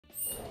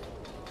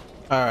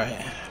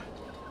Alright.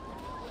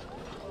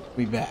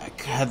 We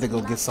back. I had to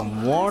go get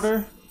some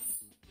water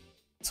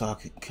so I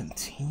could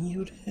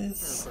continue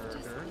this.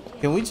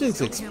 Can we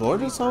just explore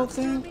this whole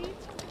thing?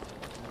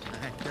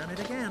 I've done it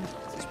again.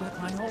 Spent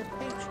my whole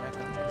paycheck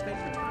on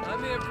vacation.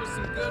 I'm here for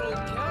some good old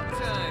count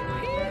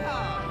time.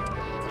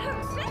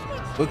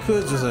 Yeehaw! We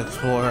could just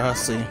explore, I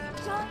see.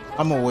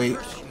 I'm gonna wait.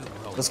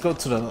 Let's go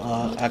to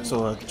the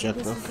actual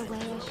objective.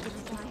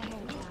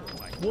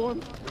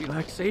 Warmth,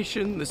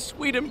 relaxation, the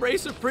sweet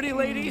embrace of pretty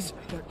ladies.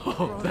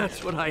 Oh,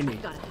 that's what I need.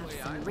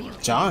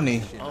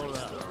 Johnny?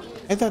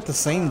 Ain't that the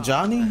same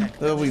Johnny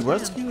that we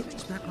rescued?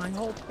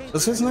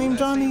 Is his name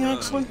Johnny,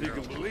 actually? You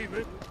can believe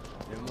it.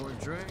 And more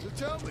drinks?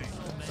 Tell me.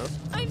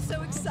 I'm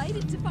so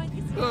excited to find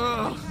this.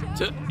 Oh,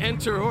 to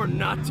enter or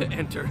not to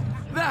enter?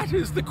 That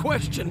is the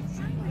question.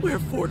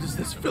 Wherefore does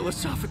this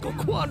philosophical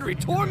quandary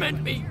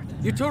torment me?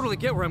 You totally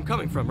get where I'm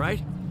coming from,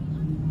 right?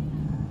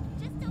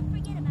 Just don't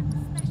forget about the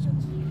special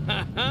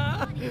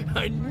key.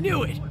 I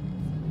knew it!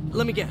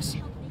 Let me guess.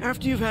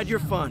 After you've had your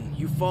fun,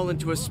 you fall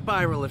into a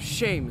spiral of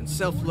shame and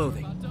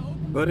self-loathing.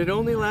 But it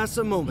only lasts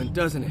a moment,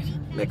 doesn't it?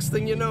 Next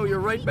thing you know, you're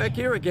right back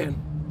here again.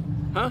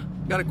 Huh?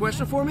 Got a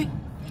question for me?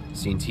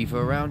 Seen Tifa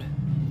around?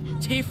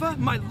 Tifa?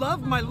 My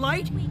love? My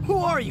light? Who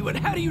are you and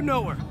how do you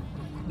know her?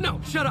 No,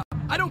 shut up.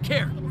 I don't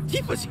care.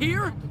 Tifa's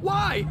here?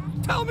 Why?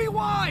 Tell me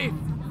why!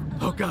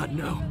 Oh God,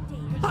 no.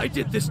 I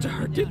did this to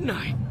her, didn't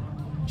I?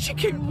 She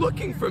came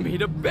looking for me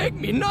to beg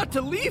me not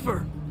to leave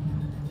her.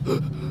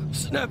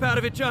 Snap out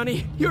of it,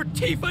 Johnny. Your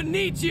Tifa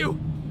needs you.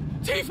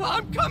 Tifa,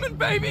 I'm coming,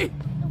 baby!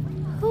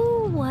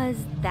 Who was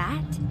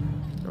that?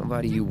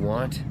 Nobody you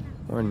want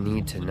or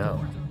need to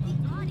know. The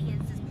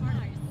audience is part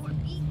of our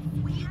beat.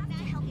 We have to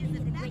help you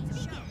get that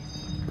begin.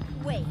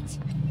 Wait,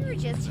 you're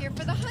just here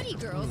for the honey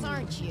girls,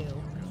 aren't you?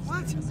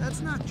 What?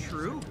 That's not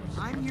true.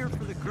 I'm here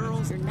for the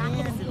girls You're not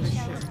gonna and see the a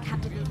show sheriff. of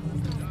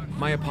captivating.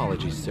 My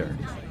apologies, sir.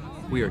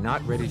 We are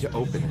not ready to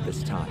open at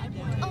this time.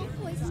 Oh,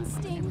 poison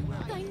sting.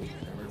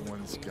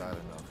 Everyone's got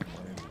enough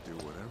money to do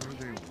whatever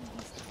they want.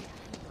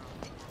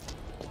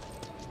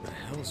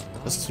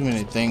 There's too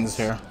many things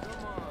here.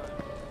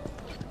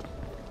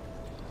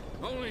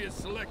 Only a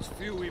select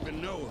few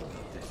even know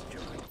about this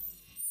joint.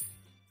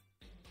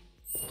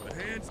 But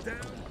hands down,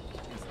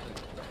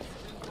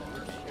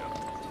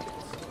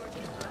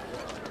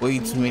 Way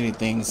too many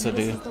things to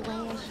do.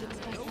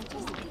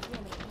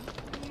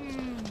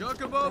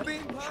 Chocobo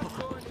bean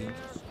popcorn.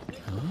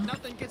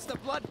 Nothing gets the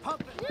blood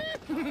pumping.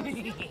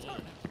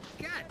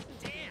 God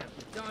damn.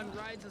 Don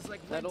rides is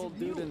like That old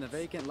dude in the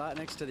vacant lot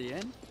next to the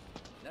inn?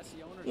 That's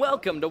the owner's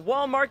Welcome to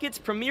Walmart's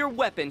premier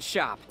weapon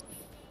shop.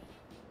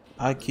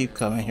 I keep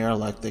coming here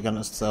like they're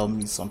gonna sell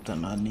me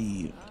something I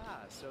need.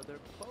 so they're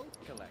both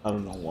collectors. I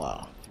don't know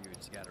why.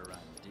 Feud's gotta run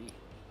deep.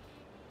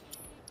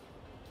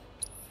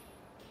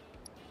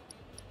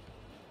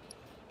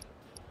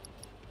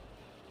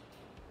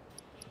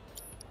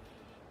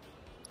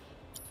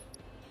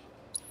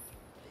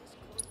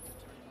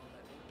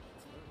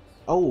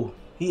 Oh,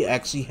 he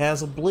actually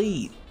has a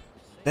bleed.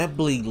 That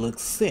bleed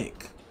looks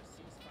sick.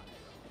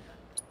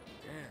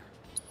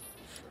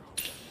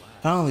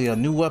 Finally, a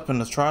new weapon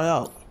to try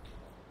out.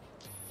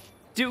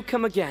 Do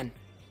come again.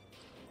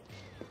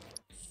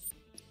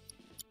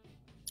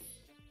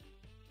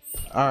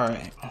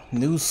 Alright,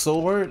 new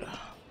sword.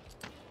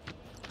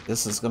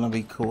 This is gonna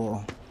be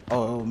cool.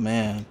 Oh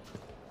man.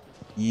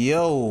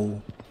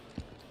 Yo.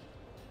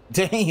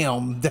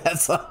 Damn,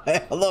 that's a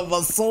hell of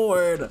a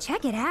sword.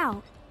 Check it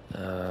out.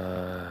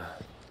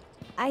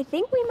 I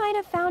think we might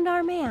have found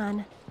our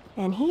man.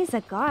 And he's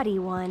a gaudy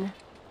one.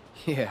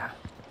 Yeah.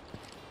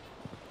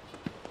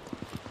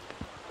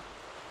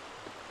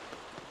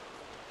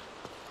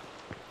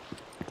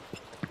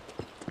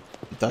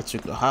 Thought you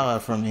could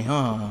hide from me,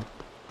 huh?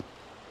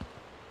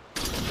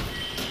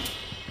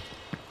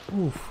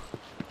 Oof.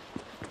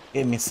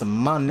 Give me some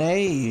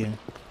money.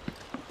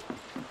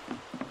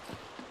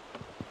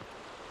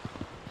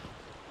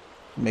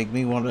 Make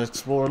me want to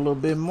explore a little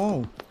bit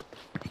more.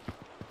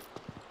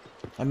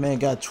 That man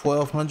got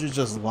 1,200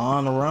 just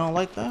lying around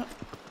like that.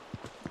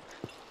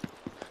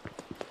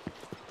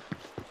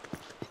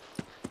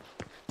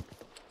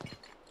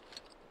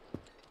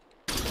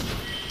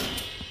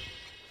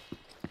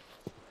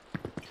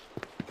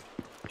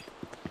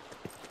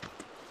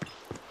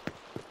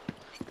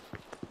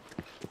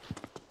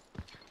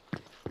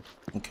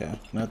 Okay,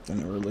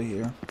 nothing really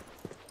here.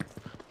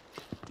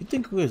 You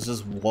think we could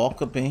just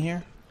walk up in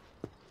here?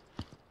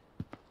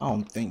 I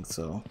don't think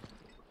so,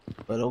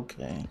 but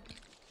okay.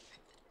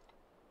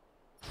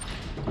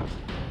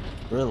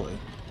 Really?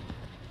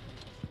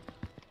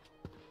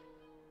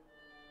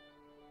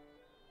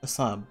 That's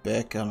not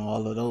Beck and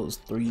all of those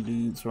three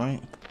dudes,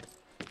 right?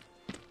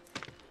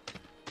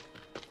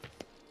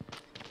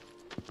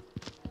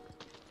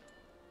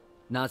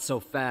 Not so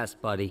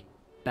fast, buddy.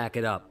 Back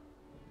it up.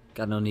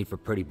 Got no need for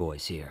pretty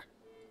boys here.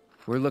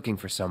 We're looking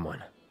for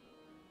someone.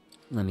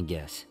 Let me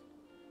guess.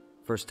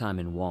 First time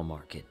in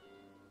Walmart.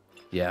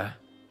 Yeah?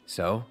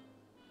 So?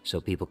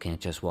 So people can't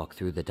just walk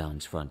through the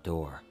Don's front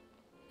door.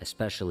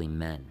 Especially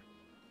men.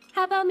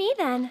 How about me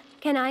then?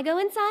 Can I go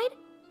inside?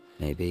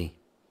 Maybe,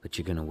 but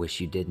you're gonna wish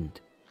you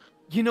didn't.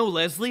 You know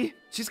Leslie?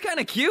 She's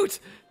kinda cute.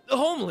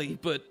 Homely,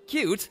 but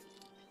cute.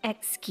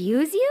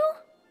 Excuse you?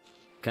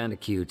 Kinda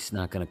cute's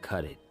not gonna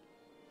cut it.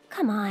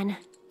 Come on.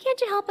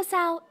 Can't you help us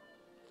out?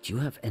 Do you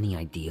have any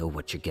idea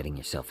what you're getting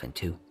yourself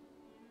into?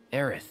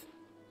 Aerith.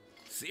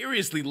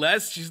 Seriously,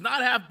 Les, she's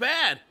not half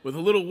bad. With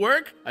a little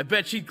work, I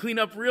bet she'd clean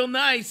up real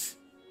nice.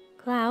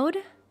 Cloud,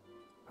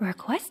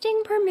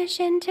 requesting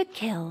permission to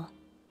kill.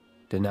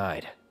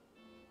 Denied.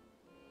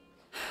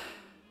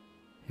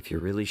 If you're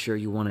really sure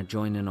you want to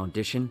join an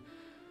audition,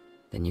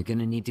 then you're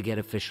gonna need to get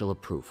official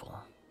approval.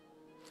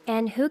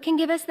 And who can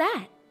give us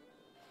that?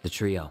 The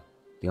trio.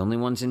 The only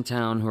ones in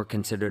town who are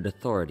considered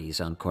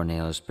authorities on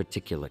Corneo's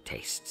particular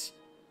tastes.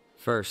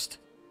 First,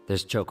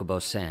 there's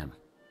Chocobo Sam.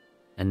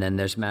 And then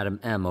there's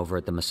Madame M over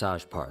at the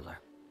massage parlor.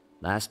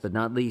 Last but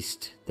not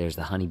least, there's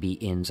the Honeybee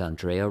Inn's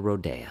Andrea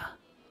Rodea.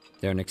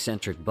 They're an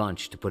eccentric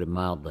bunch, to put it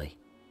mildly.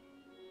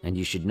 And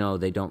you should know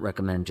they don't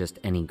recommend just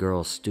any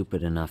girl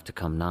stupid enough to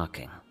come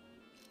knocking.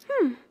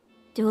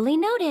 Duly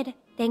noted.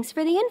 Thanks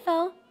for the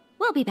info.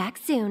 We'll be back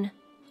soon.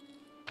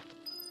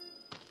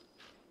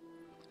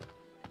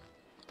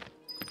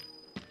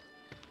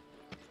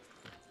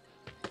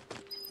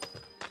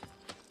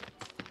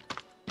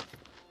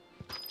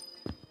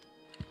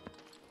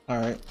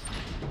 Alright.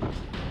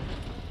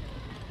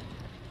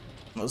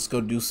 Let's go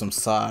do some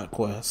side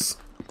quests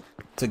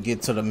to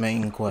get to the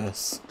main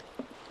quest.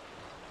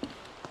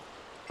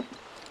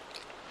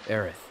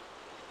 Aerith.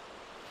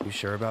 You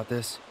sure about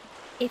this?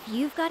 If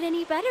you've got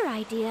any better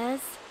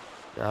ideas.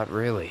 Not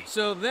really.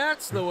 So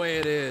that's the way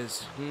it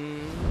is.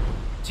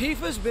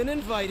 Tifa's been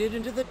invited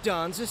into the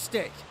Don's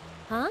estate.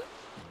 Huh?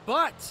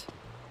 But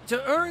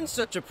to earn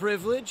such a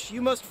privilege,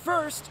 you must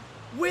first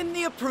win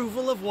the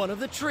approval of one of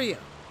the trio.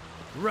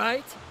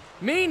 Right?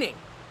 Meaning,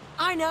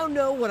 I now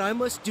know what I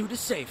must do to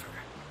save her.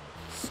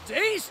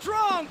 Stay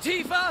strong,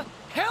 Tifa!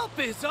 Help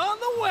is on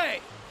the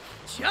way!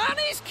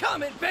 Johnny's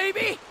coming,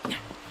 baby!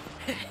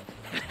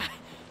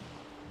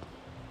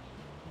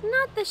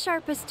 Not the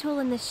sharpest tool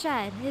in the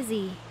shed, is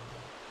he?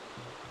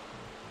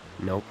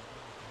 Nope.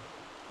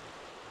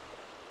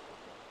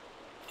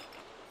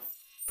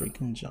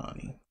 Freaking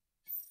Johnny.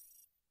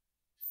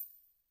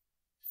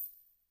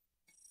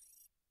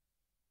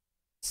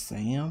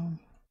 Sam?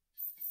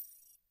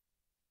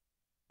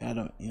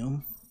 Adam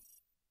M?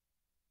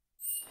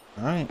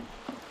 Alright.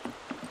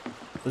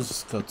 Let's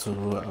just go to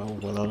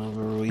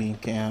whatever we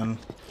can.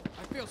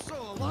 I feel so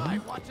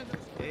alive watching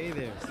this. Hey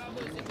there.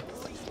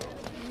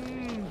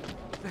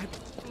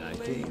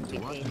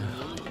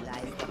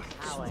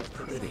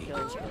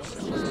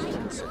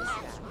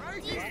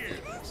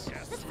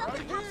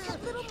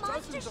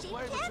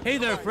 Hey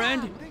there,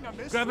 friend.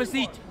 Grab a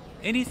seat.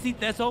 Any seat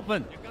that's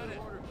open.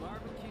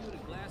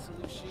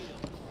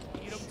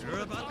 Sure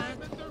about that?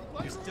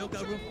 You still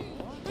got room?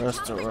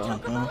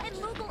 Restaurant, huh?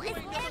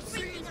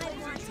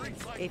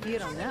 If you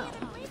don't know,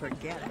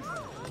 forget it.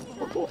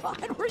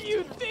 What were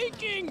you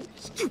thinking?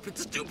 Stupid,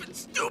 stupid,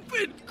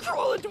 stupid!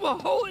 Crawl into a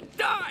hole and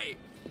die!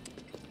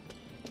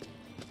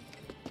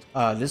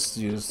 This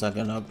is your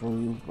second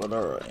approved, but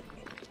alright.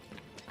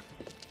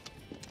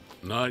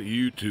 Not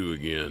you two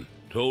again.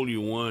 Told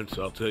you once,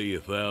 I'll tell you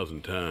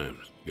 1,000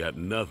 times. Got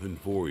nothing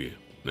for you.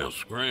 Now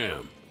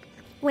scram.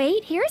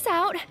 Wait, here's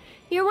out.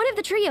 You're one of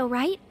the trio,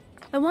 right?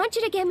 I want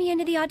you to get me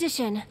into the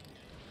audition.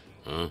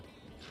 Huh?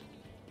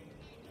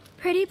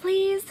 Pretty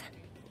please?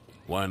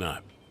 Why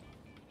not?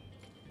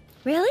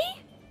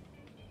 Really?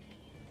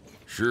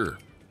 Sure.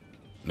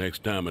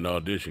 Next time an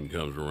audition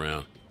comes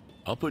around,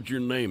 I'll put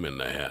your name in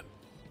the hat.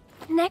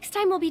 Next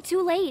time will be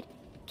too late.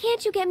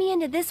 Can't you get me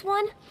into this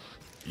one?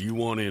 You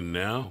want in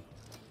now?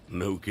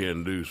 No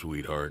can do,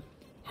 sweetheart.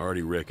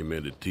 Already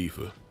recommended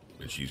Tifa,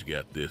 and she's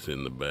got this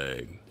in the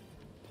bag.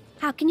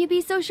 How can you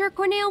be so sure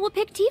Corneo will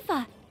pick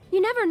Tifa?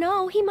 You never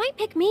know, he might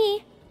pick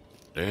me.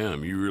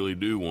 Damn, you really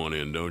do want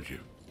in, don't you?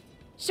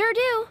 Sure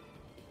do.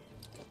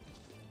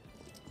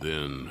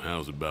 Then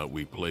how's about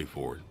we play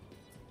for it?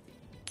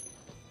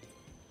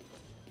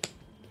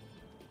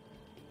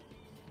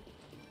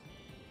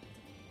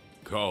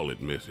 Call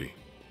it, Missy.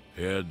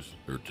 Heads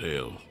or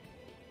tails?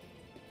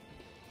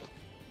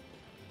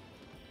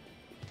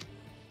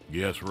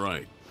 Guess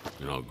right,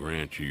 and I'll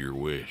grant you your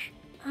wish.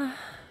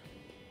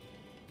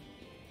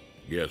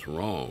 Guess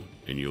wrong,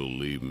 and you'll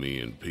leave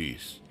me in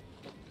peace.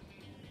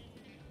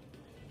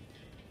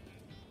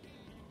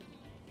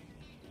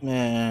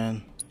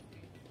 Man.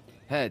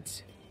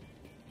 Heads.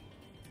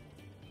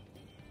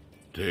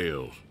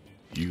 Tails,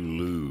 you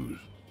lose.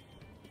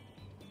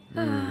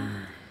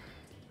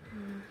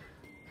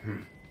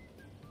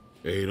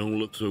 Hey, don't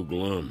look so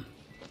glum.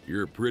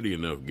 You're a pretty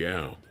enough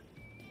gal.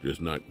 Just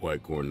not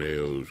quite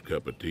Corneo's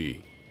cup of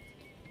tea.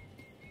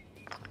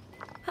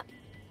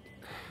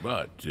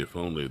 But if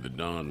only the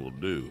Don will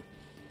do,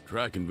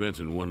 try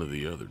convincing one of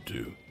the other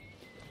two.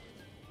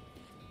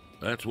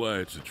 That's why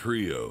it's a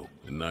trio,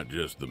 and not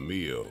just the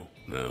Mio.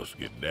 Now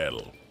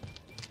skedaddle.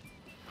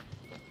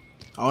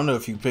 I wonder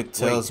if you pick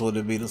tails, would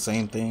it be the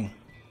same thing?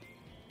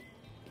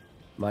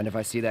 Mind if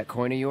I see that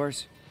coin of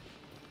yours?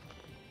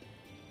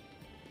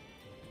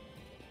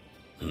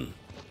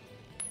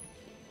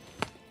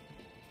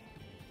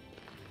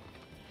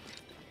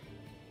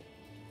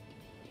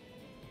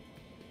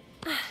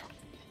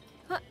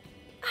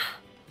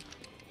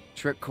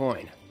 Trick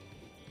coin.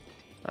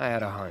 I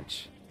had a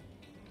hunch.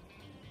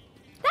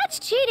 That's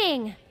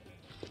cheating!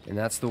 And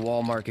that's the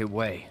Wall Market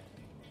way.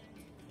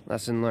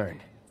 Lesson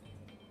learned.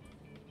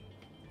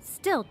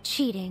 Still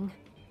cheating.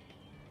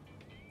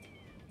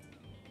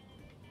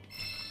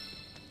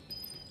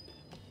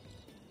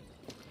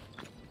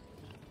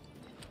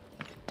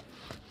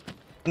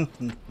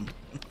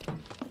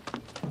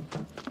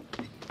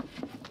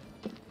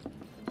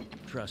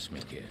 Trust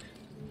me, kid.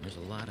 There's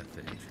a lot of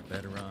things you're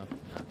better off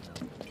not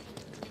knowing.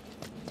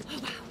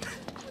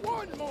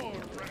 One more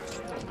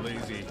round.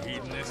 Lazy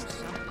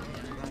hedonists.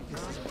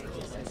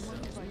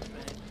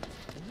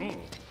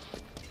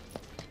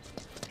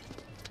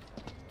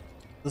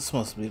 This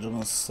must be the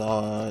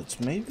massage,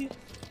 maybe?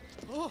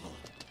 Oh,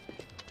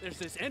 there's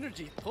this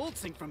energy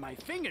pulsing from my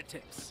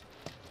fingertips.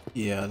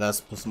 Yeah,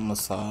 that's the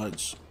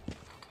massage.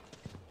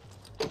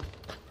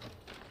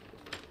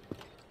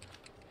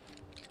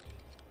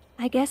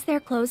 I guess they're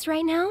closed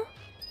right now?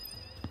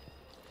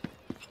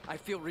 I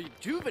feel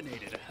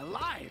rejuvenated,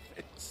 alive.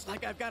 It's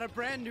like I've got a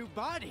brand new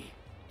body.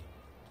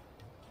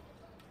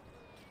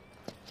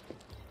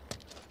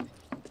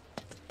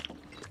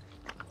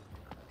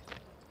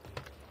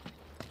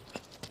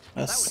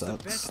 That was sucks.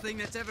 the best thing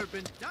that's ever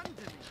been done to me.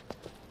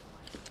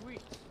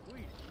 Sweet,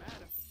 sweet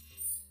madam.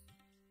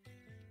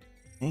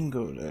 Ain't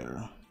go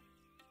there.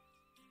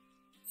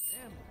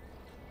 Damn,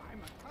 I'm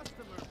a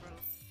customer for...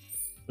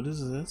 What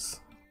is this?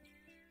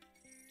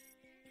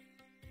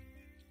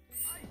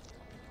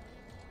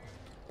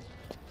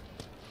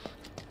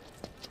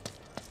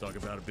 Talk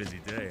about a busy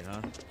day,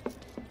 huh?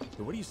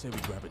 So what do you say we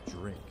grab a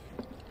drink?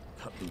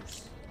 Cut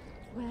loose.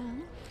 Well,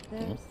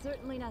 there's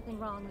certainly nothing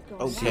wrong with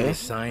going See the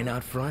sign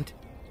out front?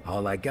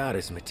 All I got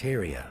is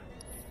materia.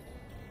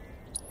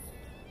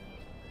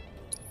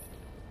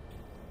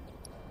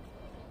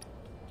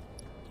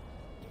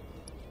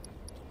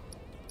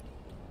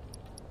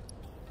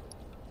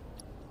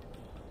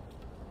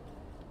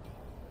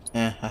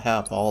 I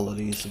have all of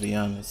these, to be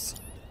honest.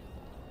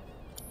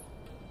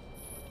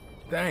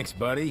 Thanks,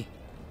 buddy.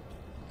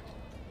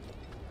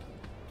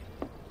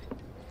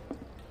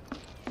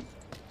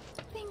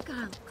 I think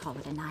I'll call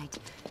it a night.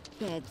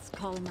 Bed's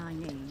calling my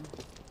name.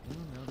 Well,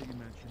 now that you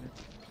mention it,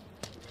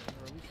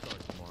 where we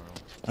start tomorrow?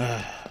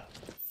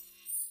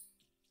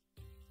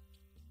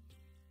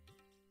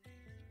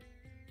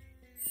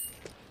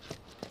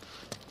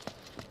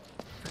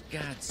 For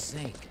God's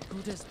sake,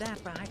 who does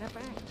that behind her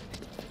back?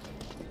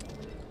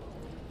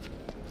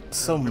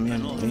 So many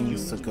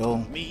things to go.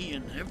 Me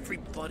and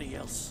everybody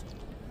else.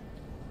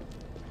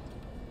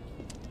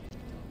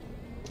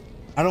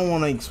 I don't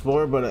want to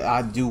explore, but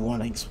I do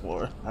want to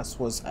explore. That's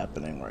what's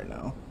happening right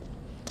now.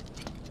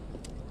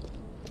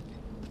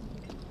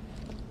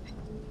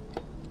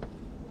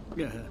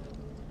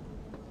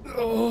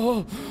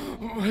 Oh,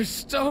 my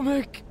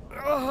stomach.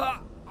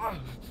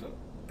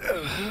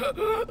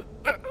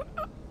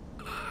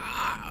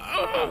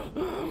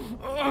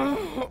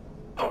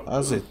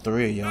 How's it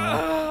 3 of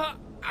y'all?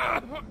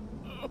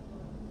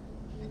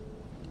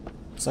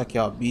 Looks like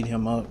y'all beat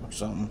him up or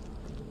something.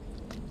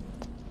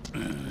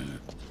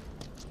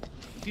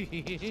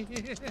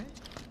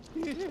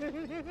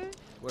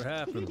 What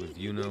happened with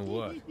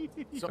you-know-what?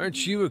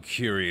 Aren't you a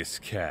curious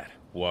cat,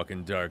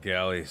 walking dark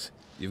alleys?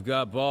 You've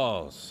got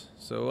balls,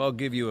 so I'll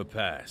give you a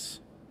pass.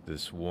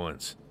 This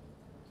once.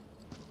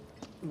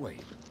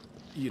 Wait,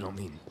 you don't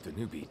mean the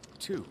newbie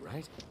too,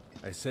 right?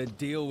 I said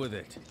deal with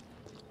it.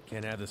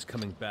 Can't have this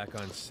coming back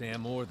on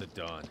Sam or the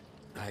Dawn.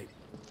 I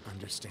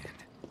understand.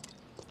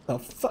 The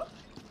fuck?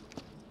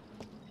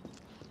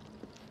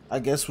 I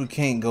guess we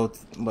can't go.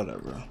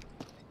 Whatever.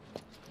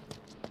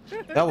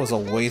 That was a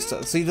waste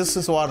of. See, this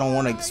is why I don't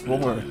want to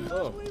explore.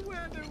 Oh.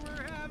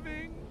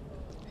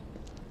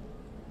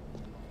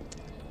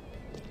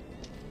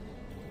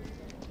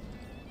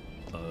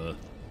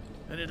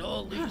 And it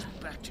all leads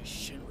back to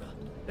Shinra.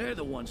 They're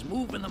the ones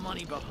moving the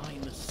money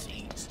behind the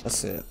scenes.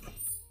 That's it.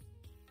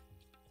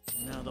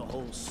 Now the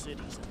whole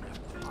city's in their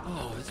pocket.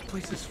 Oh, this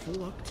place is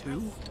full up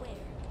too?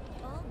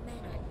 All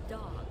men are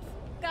dogs.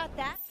 Got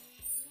that?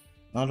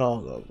 Not all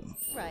of them.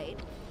 Right.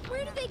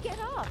 Where do they get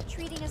off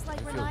treating us like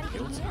we're not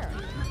even here?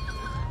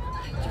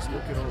 Just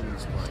look at all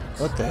these lights.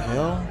 What the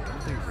hell?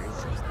 Don't they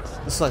realize this?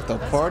 It's like the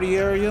party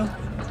area.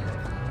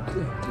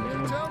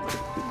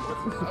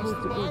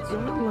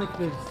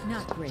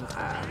 Not great.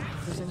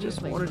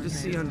 Just wanted to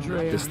see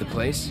Andrea. This the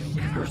place?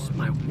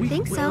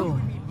 Think so.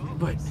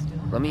 But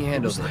let me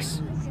handle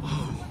this.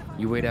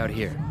 You wait out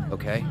here,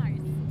 okay?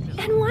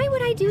 And why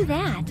would I do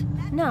that?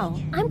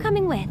 No, I'm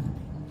coming with.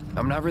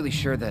 I'm not really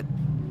sure that...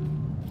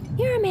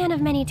 You're a man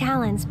of many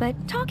talents, but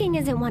talking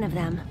isn't one of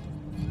them.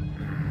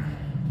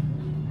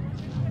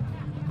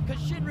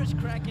 because Shinra's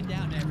cracking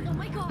down everywhere. Oh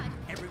my god.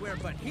 Everywhere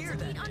but here,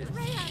 that is.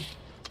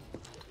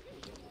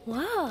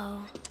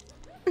 Whoa.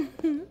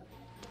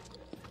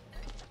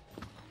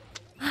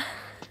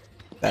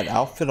 That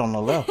outfit on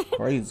the left,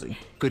 crazy.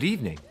 Good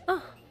evening.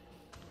 Oh.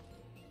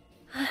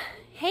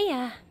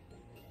 Hey,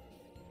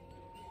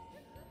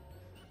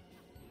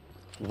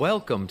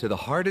 Welcome to the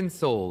heart and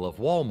soul of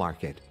Wall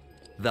Market,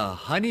 the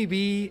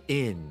Honeybee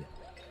Inn.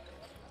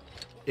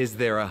 Is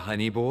there a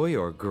honey boy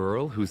or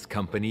girl whose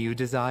company you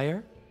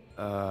desire?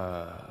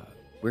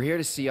 We're here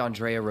to see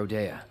Andrea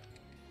Rodea.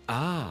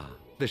 Ah,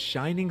 the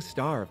shining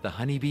star of the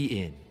Honeybee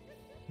Inn.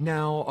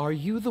 Now, are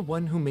you the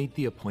one who made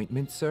the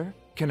appointment, sir?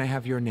 Can I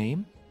have your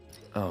name?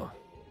 Oh,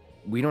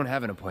 we don't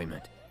have an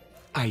appointment.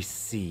 I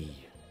see.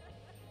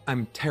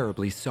 I'm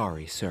terribly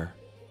sorry, sir.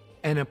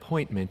 An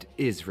appointment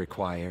is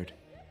required,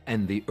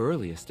 and the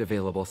earliest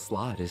available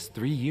slot is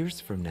 3 years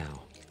from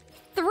now.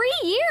 3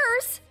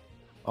 years?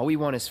 All we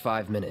want is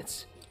 5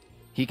 minutes.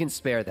 He can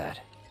spare that.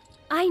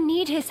 I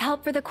need his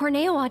help for the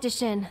Corneo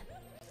audition.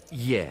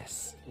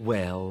 Yes,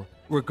 well,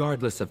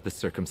 regardless of the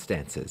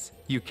circumstances,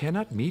 you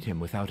cannot meet him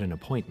without an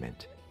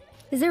appointment.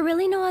 Is there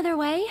really no other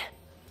way?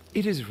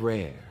 It is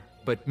rare,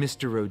 but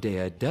Mr.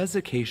 Rodea does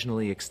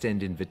occasionally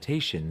extend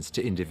invitations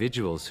to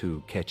individuals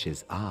who catch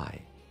his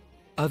eye.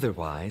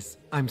 Otherwise,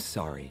 I'm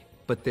sorry,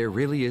 but there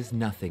really is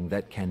nothing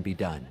that can be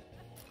done.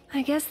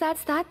 I guess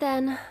that's that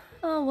then.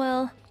 Oh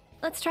well,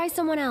 let's try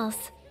someone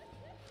else.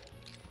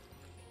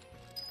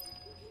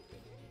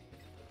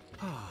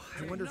 Oh,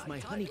 I wonder if my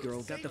honey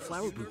girl got the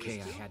flower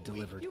bouquet I had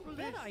delivered. You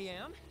bet I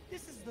am.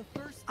 This is the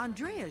first.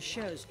 Andrea's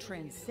shows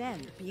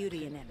transcend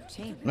beauty and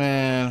entertainment.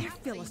 Man.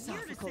 They're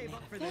philosophical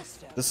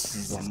manifesto. This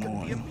is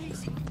annoying.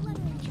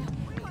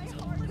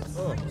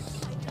 Oh.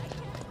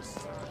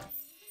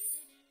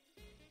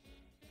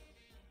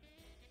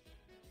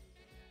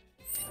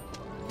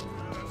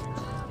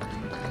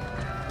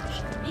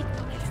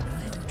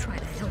 Try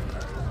to help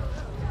her.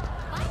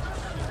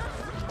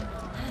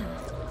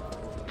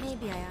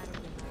 Maybe I ought to.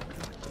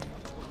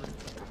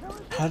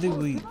 How do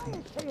we...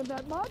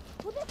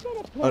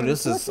 Oh,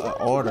 this is an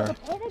order.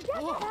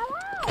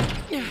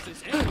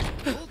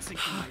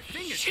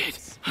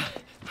 Shit.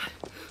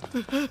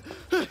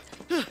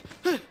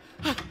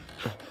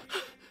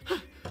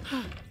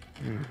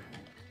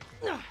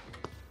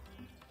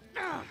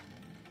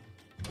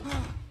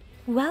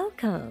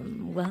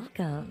 Welcome,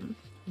 welcome.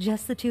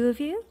 Just the two of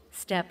you?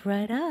 Step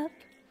right up.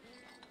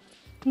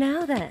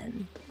 Now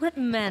then, what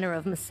manner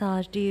of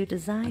massage do you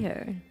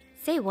desire?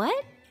 Say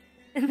what?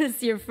 Is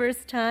this your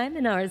first time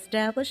in our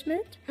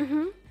establishment?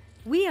 Mm-hmm.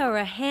 We are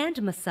a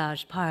hand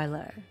massage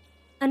parlor.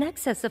 An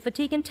excess of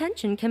fatigue and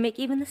tension can make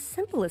even the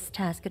simplest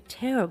task a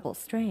terrible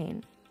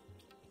strain.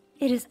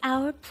 It is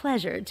our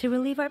pleasure to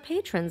relieve our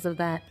patrons of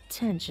that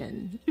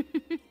tension.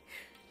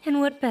 And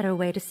what better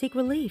way to seek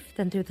relief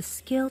than through the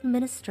skilled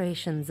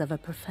ministrations of a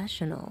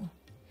professional?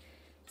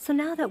 So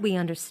now that we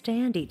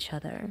understand each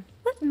other,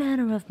 what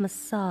manner of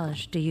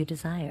massage do you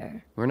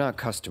desire? We're not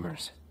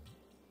customers.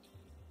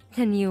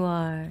 Then you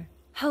are...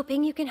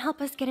 Hoping you can help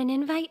us get an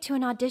invite to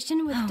an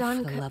audition with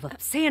Don... For the love of...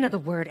 Say another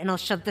word and I'll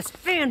shove this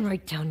fan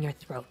right down your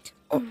throat.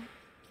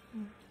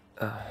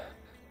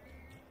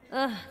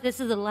 This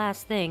is the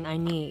last thing I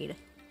need.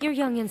 You're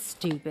young and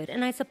stupid,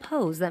 and I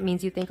suppose that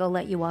means you think I'll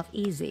let you off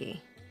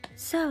easy.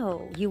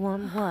 So, you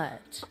want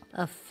what?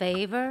 A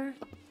favor?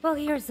 Well,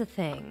 here's the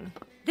thing.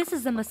 This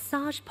is a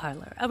massage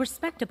parlor, a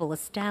respectable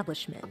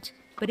establishment.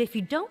 But if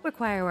you don't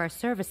require our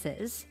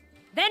services,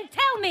 then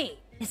tell me!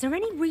 Is there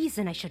any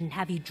reason I shouldn't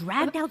have you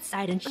dragged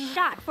outside and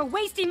shot for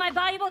wasting my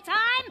valuable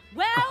time?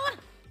 Well...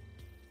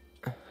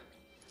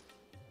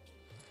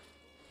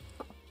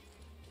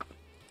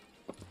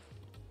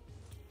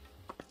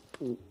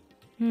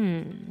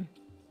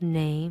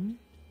 Name?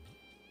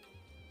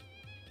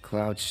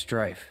 Cloud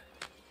Strife.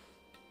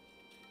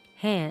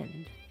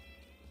 Hand.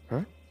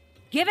 Huh?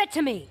 Give it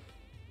to me!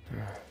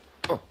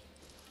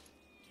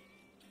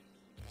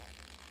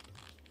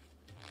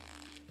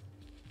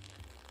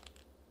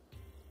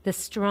 The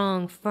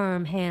strong,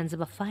 firm hands of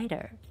a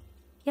fighter,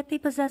 yet they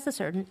possess a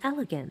certain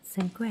elegance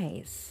and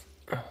grace.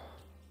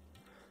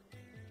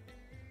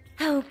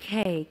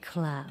 Okay,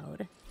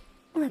 Cloud.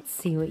 Let's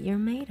see what you're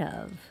made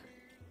of.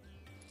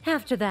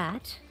 After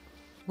that,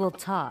 we'll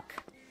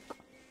talk.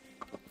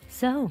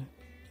 So,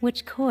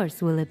 which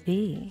course will it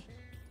be?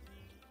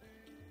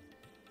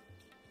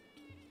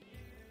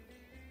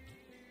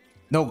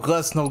 No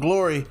guts, no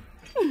glory.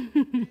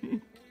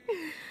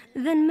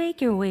 Then make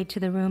your way to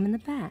the room in the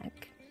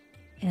back.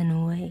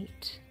 And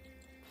wait.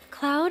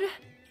 Cloud?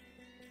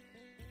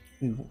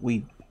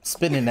 We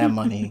spending that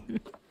money.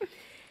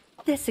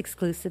 This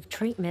exclusive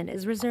treatment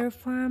is reserved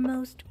for our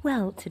most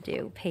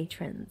well-to-do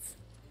patrons.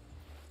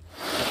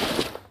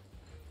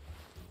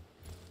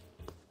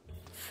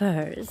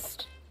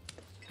 First,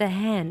 the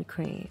hand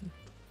cream.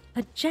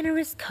 A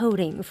generous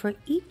coating for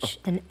each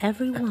and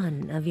every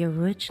one of your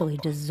richly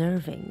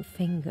deserving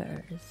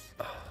fingers.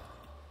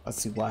 I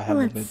see why I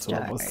haven't been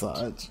to a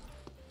massage.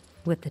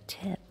 With the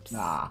tips.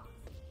 Nah.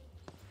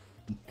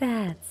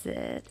 That's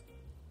it.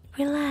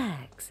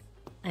 Relax.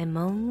 I'm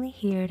only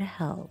here to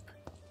help.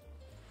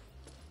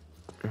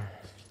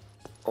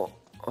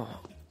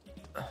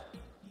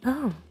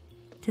 Oh,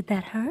 did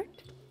that hurt?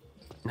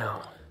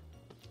 No.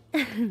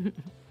 Then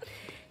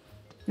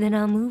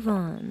I'll move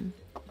on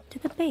to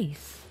the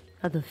base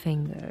of the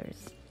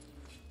fingers.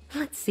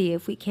 Let's see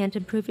if we can't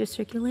improve your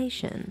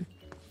circulation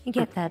and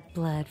get that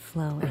blood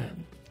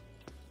flowing.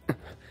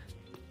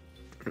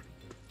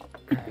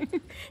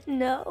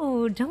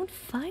 No, don't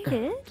fight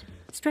it.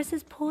 Stress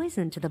is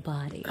poison to the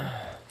body.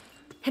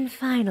 And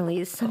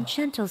finally, some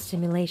gentle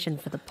stimulation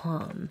for the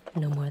palm.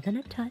 No more than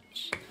a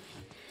touch.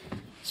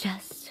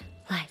 Just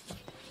like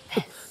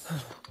this.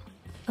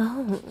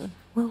 Oh,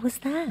 what was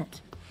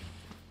that?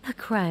 A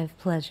cry of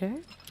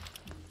pleasure?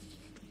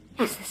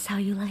 Is this how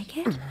you like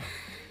it?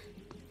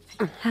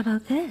 How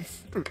about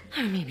this? Or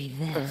maybe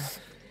this?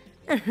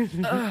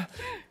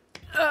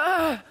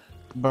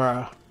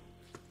 Bruh.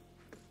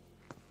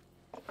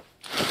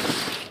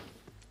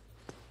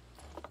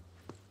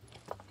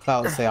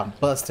 Cloud say I'm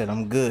busted,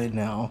 I'm good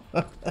now.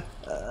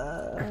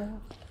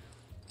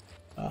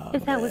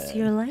 If that was to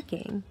your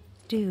liking,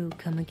 do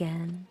come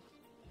again.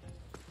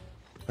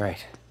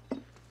 Right.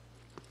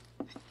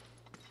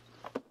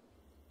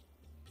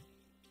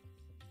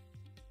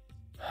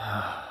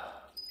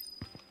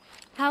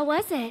 How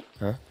was it?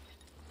 Huh?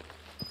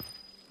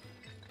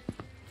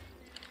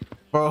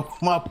 Bro,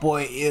 my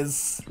boy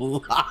is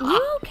locked.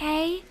 You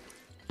okay?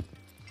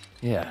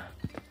 Yeah.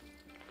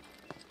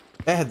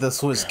 I had to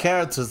switch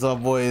characters, my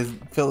boy is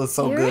feeling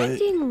so You're good.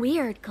 acting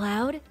weird,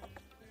 Cloud.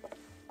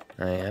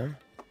 I am?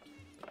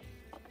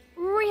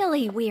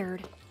 Really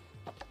weird.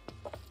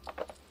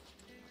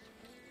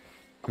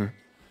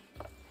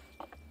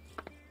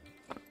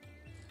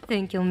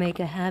 Think you'll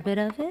make a habit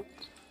of it?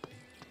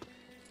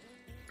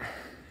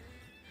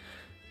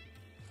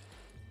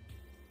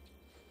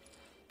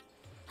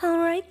 All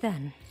right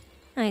then.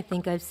 I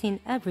think I've seen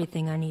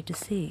everything I need to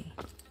see.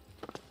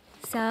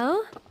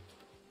 So?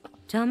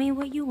 Tell me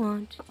what you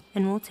want,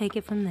 and we'll take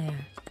it from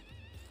there.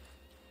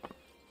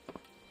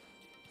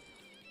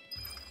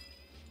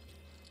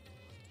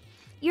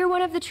 You're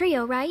one of the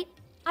trio, right?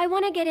 I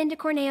want to get into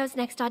Corneo's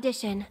next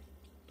audition.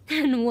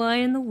 And why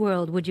in the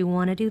world would you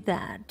want to do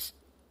that?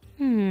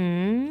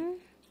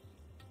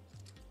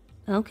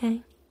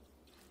 Okay.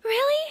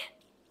 Really?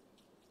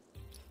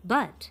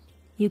 But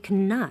you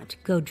cannot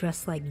go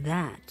dressed like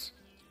that.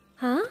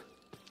 Huh?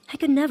 I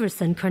could never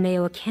send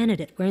Corneo a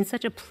candidate wearing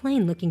such a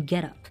plain-looking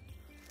getup.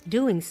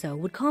 Doing so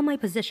would call my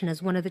position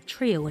as one of the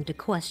trio into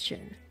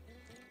question.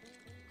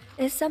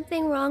 Is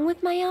something wrong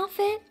with my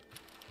outfit?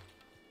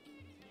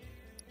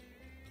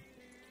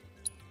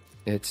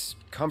 It's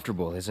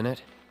comfortable, isn't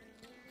it?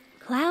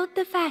 Cloud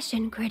the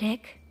fashion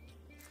critic.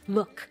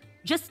 Look,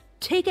 just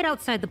take it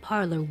outside the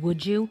parlor,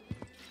 would you?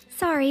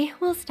 Sorry,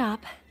 we'll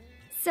stop.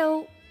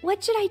 So,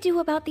 what should I do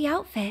about the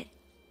outfit?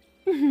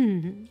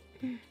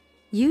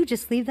 You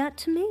just leave that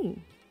to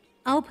me.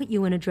 I'll put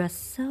you in a dress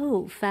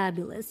so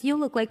fabulous, you'll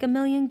look like a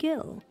million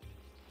gil.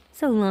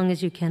 So long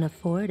as you can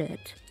afford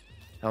it.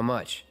 How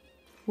much?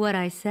 What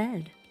I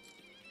said.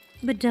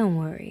 But don't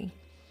worry.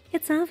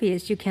 It's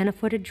obvious you can't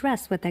afford a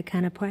dress with that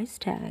kind of price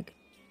tag.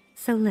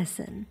 So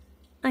listen,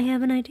 I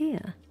have an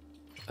idea.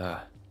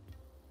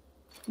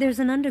 There's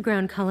an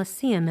underground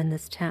coliseum in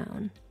this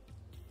town.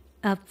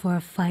 Up for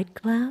a fight,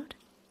 Cloud?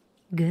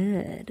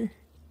 Good.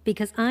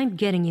 Because I'm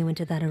getting you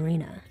into that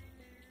arena.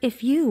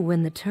 If you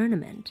win the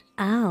tournament,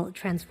 I'll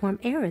transform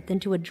Aerith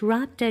into a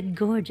drop-dead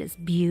gorgeous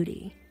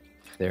beauty.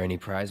 There any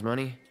prize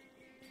money?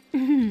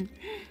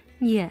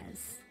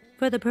 Yes,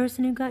 for the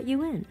person who got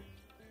you in.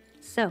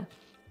 So,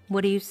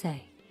 what do you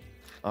say?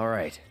 All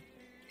right.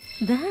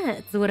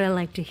 That's what I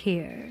like to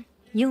hear.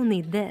 You'll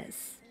need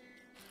this.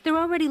 They're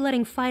already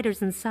letting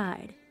fighters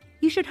inside.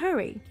 You should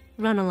hurry.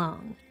 Run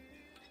along.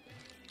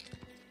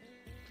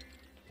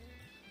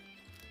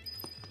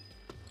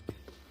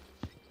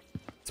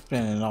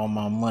 Spending all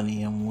my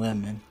money on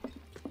women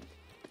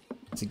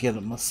to get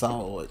a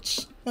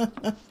massage.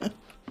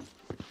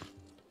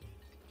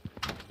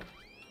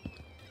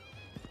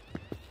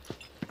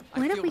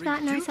 What have we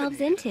gotten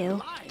ourselves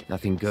into?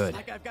 Nothing good.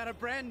 Like I've got a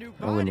brand new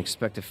I wouldn't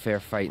expect a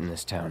fair fight in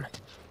this town.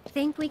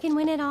 Think we can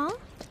win it all?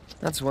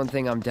 That's one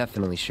thing I'm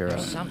definitely sure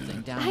of.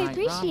 I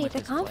appreciate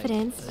the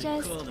confidence,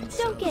 just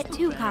don't get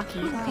too cocky,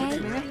 okay?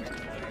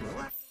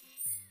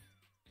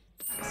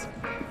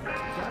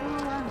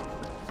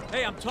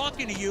 Hey, I'm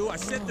talking to you. I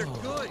said they're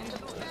good.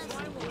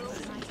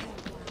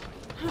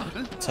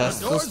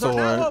 Test the Doors are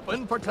now sword.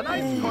 open for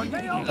tonight's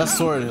Corneo. That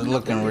sword is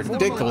looking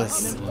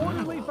ridiculous. In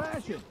orderly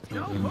fashion.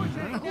 Don't push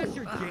I it. guess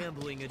your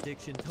gambling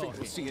addiction talks.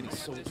 We'll see any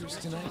soldiers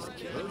tonight?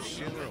 Those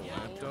shit are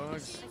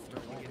lapdogs.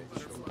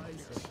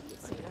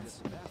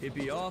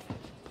 Hippie off.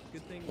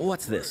 Good thing.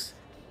 What's this?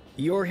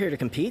 You're here to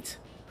compete?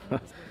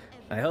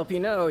 I hope you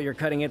know you're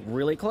cutting it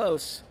really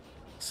close.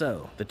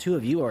 So, the two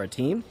of you are a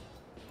team?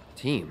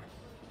 Team?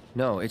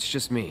 No, it's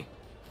just me.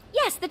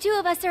 Yes, the two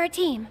of us are a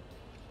team.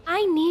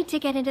 I need to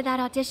get into that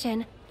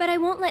audition, but I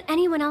won't let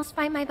anyone else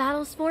fight my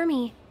battles for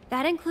me.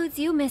 That includes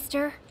you,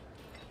 mister.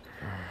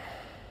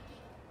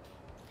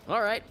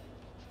 All right,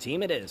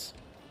 team it is.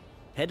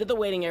 Head to the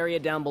waiting area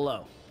down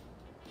below.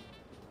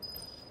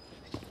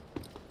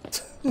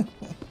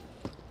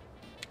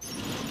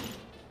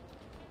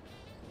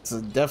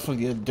 It's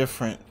definitely a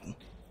different,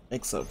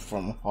 except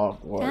from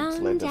Hogwarts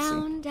Down, Legacy.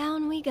 down,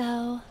 down we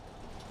go.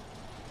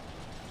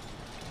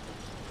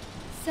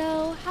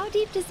 So, how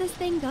deep does this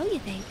thing go, you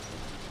think?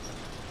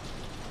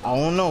 I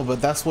don't know,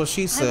 but that's what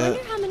she I said.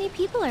 wonder how many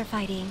people are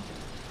fighting.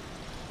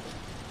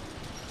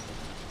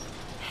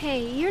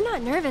 Hey, you're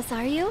not nervous,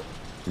 are you?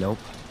 Nope.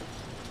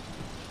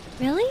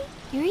 Really?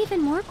 You're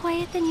even more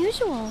quiet than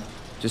usual.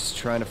 Just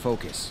trying to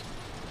focus.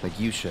 Like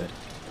you should.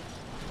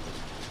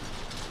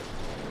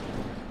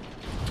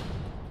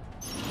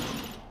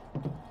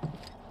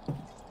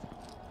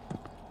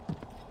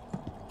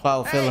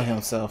 Cloud feeling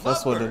himself.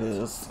 That's what it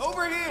is.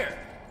 Over here!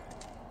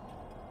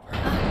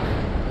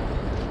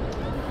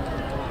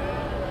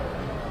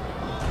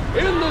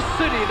 In the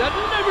city that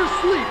never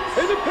sleeps,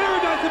 in the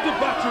paradise of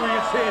debauchery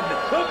and sin,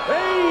 of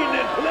pain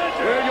and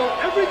pleasure, where your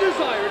every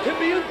desire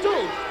can be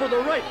indulged for the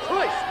right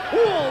price.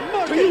 Wall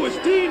Market! To you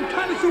esteemed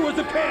connoisseurs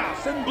of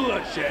chaos and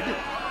bloodshed,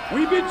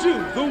 we bid you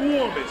the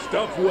warmest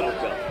of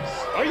welcomes.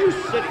 Are you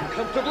sitting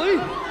comfortably?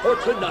 For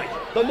tonight,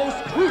 the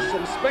most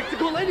gruesome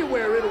spectacle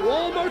anywhere in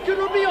Wall Market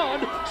or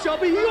beyond shall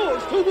be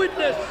yours to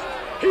witness,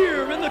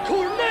 here in the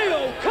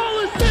Corneo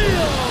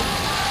Coliseum!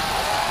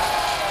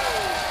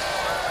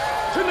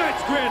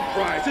 Tonight's grand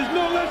prize is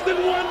no less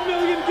than 1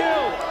 million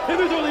gil, and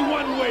there's only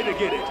one way to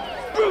get it.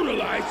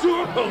 Brutalize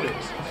your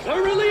opponents,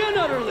 thoroughly and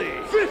utterly,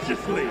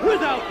 viciously,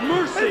 without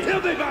mercy,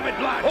 until they vomit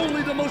blood.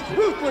 Only the most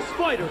ruthless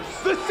fighters,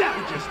 the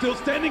savages still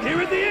standing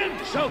here at the end,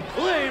 shall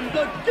claim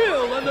the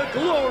gil and the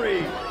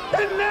glory.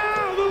 And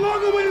now, the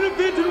long-awaited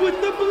event in which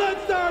the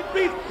blood-starved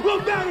beast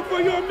will battle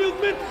for your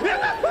amusement is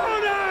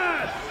upon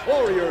us!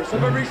 Warriors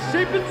of every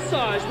shape and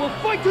size will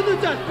fight to the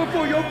death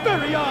before your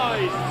very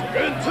eyes!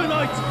 In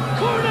tonight's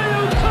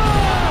Corneo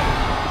Cup!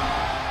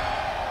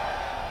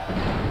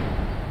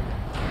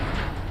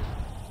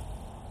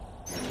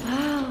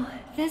 Wow,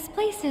 this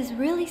place is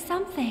really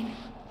something.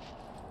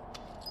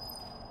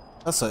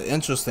 That's an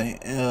interesting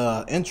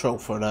intro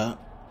for that.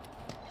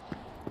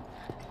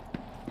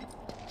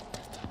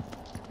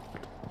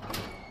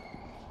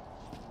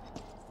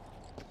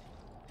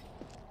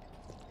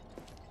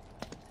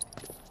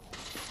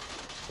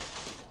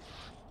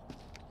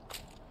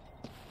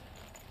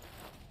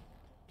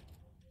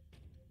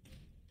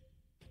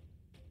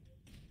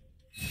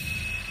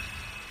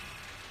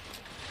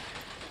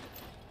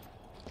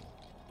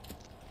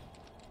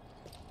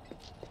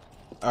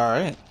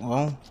 Alright,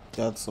 well,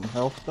 got some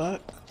health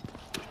back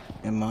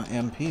and my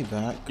MP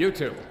back. You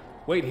two,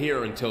 wait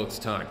here until it's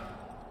time.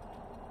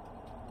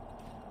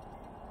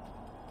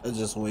 I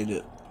just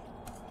waited.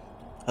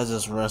 I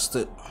just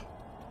rested.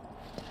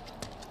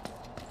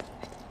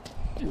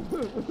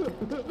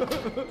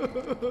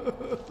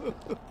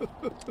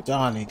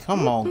 Johnny,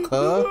 come on,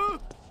 cuz.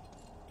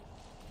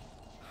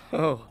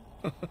 Oh,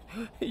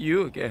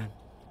 you again.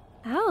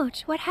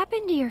 Ouch, what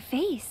happened to your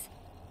face?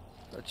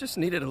 I just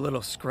needed a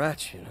little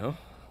scratch, you know?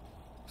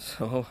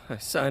 So I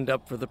signed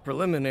up for the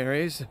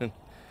preliminaries and,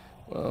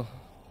 well,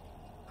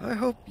 I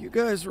hope you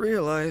guys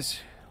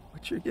realize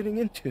what you're getting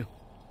into.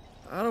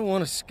 I don't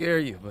want to scare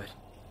you, but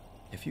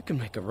if you can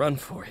make a run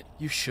for it,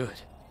 you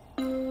should.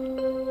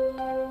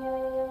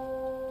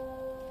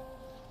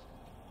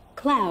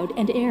 Cloud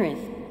and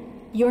Aerith,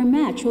 your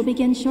match will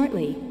begin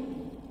shortly.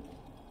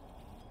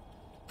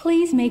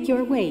 Please make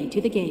your way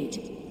to the gate.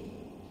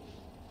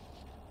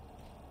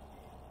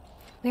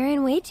 We're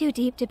in way too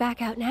deep to back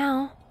out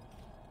now.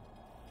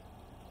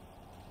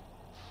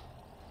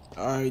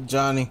 Alright,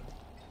 Johnny.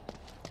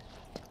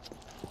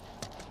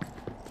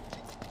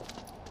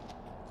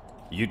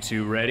 You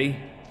two ready?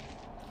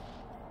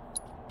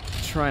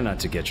 Try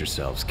not to get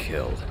yourselves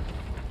killed.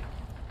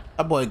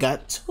 That boy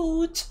got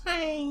 2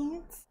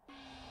 chains.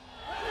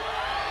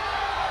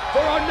 For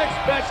our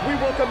next match, we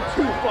welcome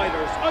 2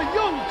 fighters, a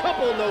young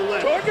couple no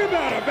less. Talk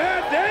about a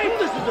bad date!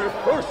 This is their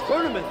first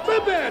tournament. The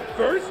bad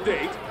first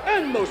date?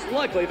 And most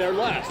likely their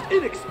last,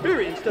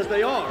 inexperienced as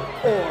they are.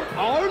 Or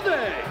are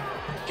they?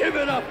 Give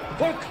it up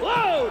for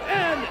Cloud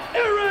and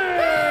Aerith!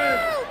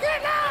 Woo!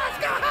 Get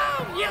lost! Go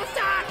home, you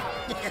suck!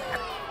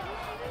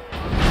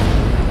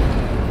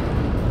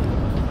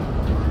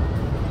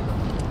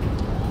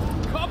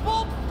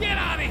 Couple? Get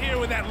out of here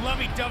with that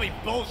lovey-dovey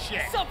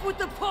bullshit! What's up with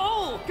the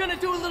pole? Gonna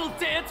do a little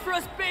dance for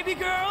us, baby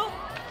girl?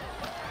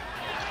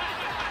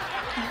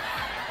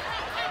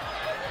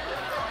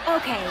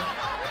 Okay,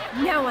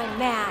 now I'm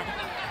mad.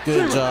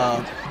 Good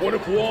job. One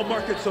of Wall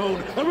Market's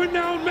own, a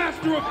renowned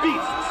master of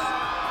beasts.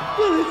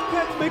 Will his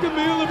pets make a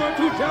meal of our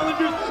 2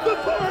 challengers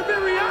before our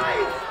very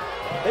eyes?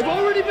 They've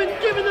already been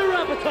given their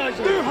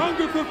appetizer. Their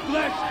hunger for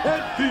flesh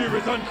and fear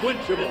is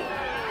unquenchable.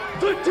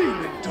 The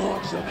demon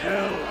dogs of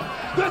hell.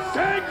 The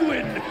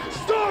sanguine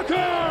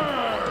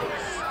stalkers!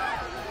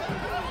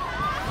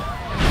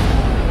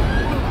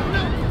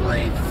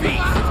 Blade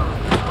feast!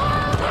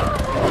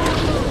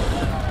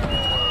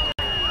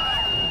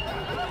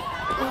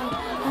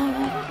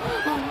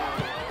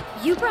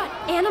 You brought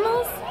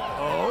animals?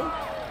 Oh?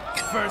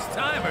 First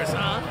timers,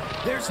 huh?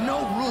 There's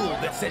no rule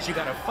that says you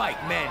gotta fight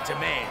man to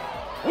man.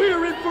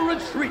 We're in for a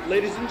treat,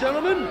 ladies and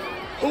gentlemen.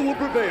 Who will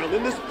prevail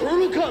in this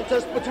brutal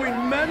contest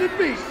between man and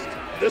beast?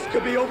 This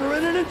could be over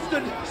in an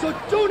instant, so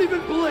don't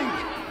even blink!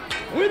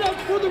 Without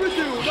further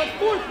ado, the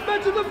fourth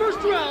match of the first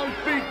round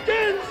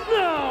begins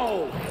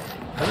now!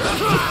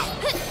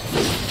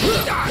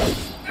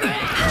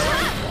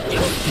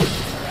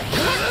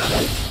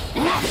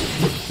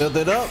 Build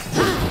it up.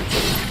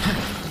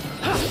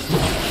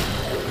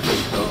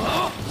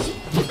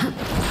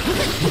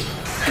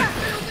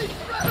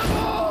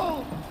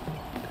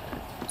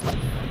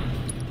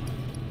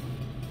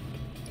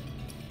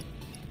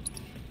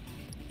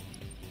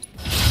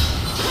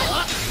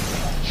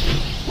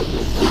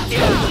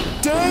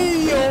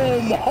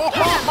 Damn! Oh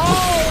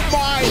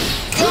my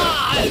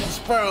gosh,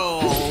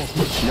 bro!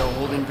 No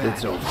holding back.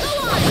 It's over.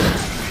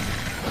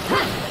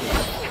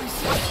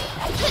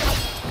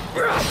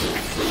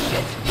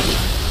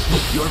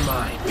 You're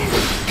mine.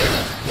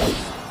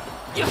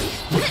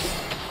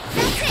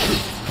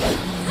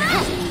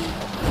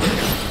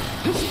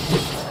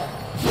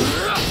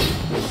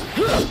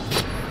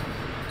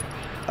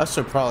 I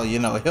should probably, you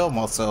know, heal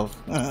myself.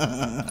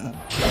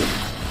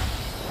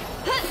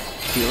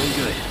 Feeling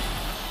good.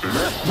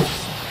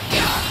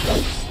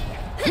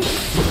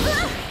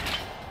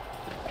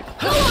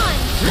 Go on!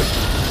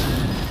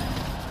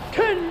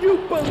 Can you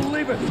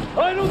believe it?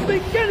 I don't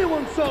think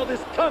anyone saw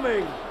this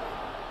coming!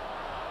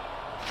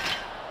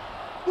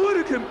 What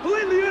a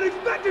completely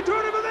unexpected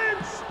turn of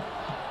events!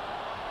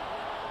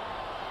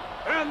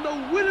 And the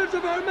winners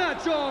of our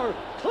match are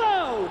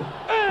Cloud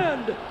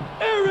and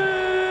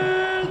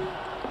Aerith!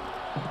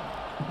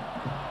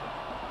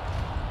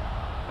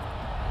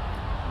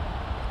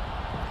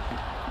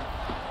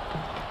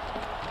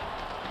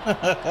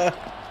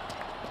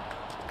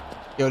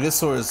 Yo, this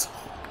sword is,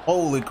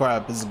 holy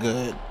crap, is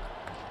good.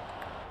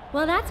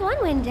 Well, that's one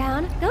win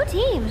down. Go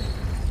team.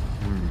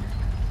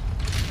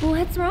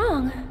 What's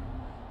wrong?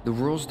 The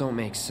rules don't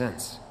make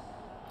sense.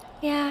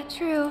 Yeah,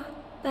 true.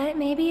 But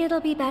maybe it'll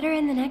be better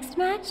in the next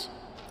match?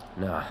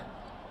 Nah,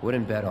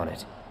 wouldn't bet on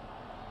it.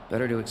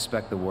 Better to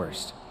expect the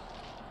worst.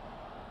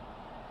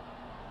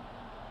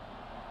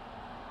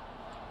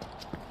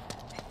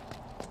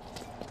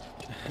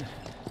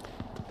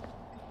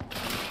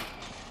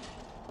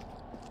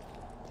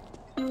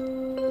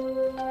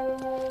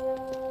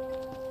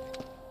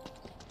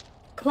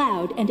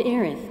 Cloud and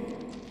Aerith,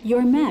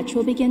 your match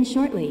will begin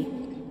shortly.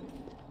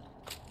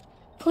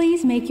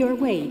 Please make your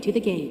way to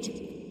the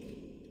gate.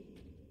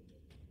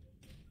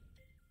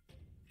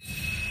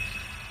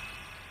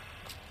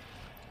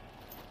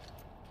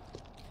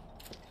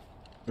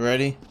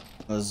 Ready?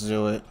 Let's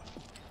do it.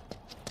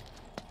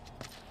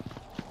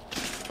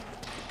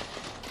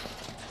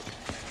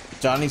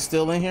 Johnny's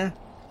still in here?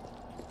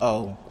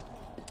 Oh.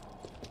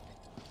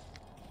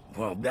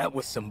 Well, that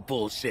was some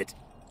bullshit.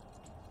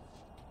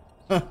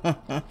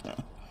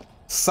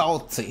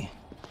 Salty.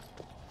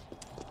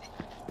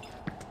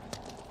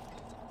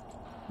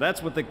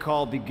 That's what they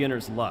call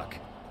beginner's luck.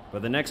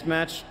 But the next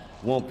match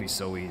won't be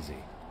so easy.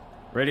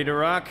 Ready to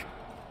rock?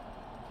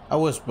 I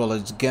wish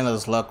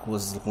beginner's luck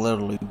was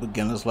literally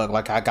beginner's luck,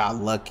 like I got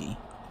lucky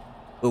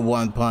with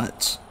one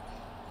punch.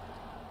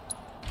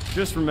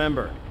 Just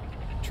remember,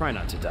 try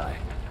not to die.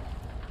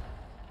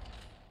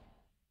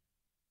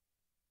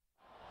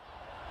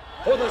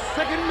 For the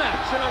second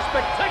match in our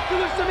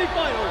spectacular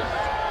semifinals,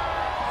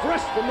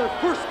 fresh from their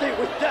first date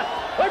with death,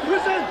 I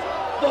present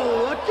the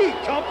Lucky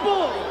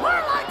Couple!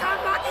 We're like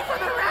unlucky for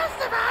the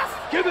rest of us!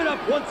 Give it up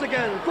once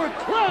again for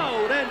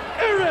Cloud and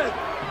Aerith!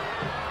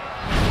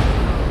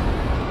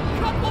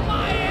 Couple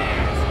my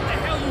ass! What the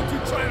hell you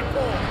two trying to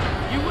pull?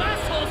 You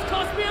assholes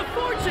cost me a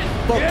fortune!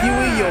 Fuck you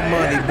and your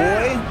money,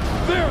 boy!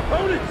 Their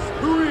opponents,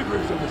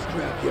 reavers of the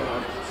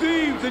scrapyard,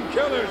 thieves and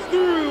killers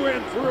through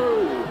and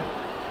through!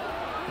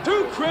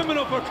 Too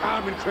criminal for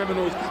common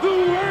criminals, the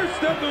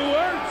worst of the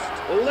worst!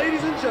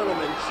 Ladies and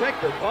gentlemen,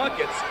 check your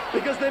pockets,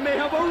 because they may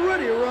have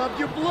already robbed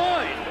you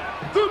blind!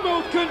 The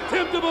most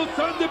contemptible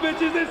sons of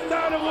bitches this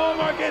side of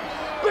Walmart,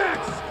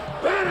 Bex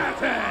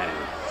Badasses!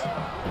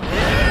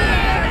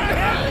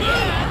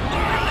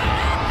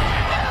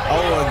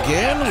 Oh,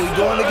 again? We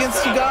going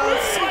against you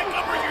guys?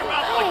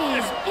 Hey,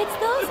 it's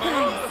those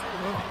guys.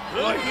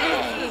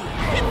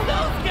 It's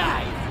those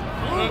guys!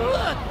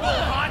 Look,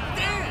 hot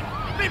damn!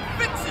 Been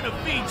fixing to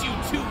feed you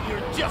two your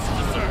just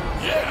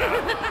desserts.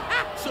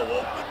 Yeah! So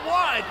open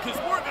wide, because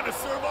we're going to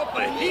serve up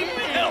a heap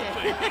of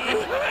helping.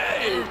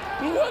 Hey,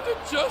 what do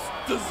just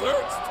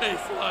desserts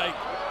taste like?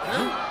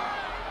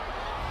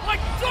 Like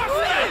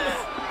Dorfman's!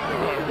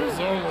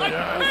 Like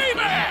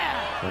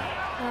payback!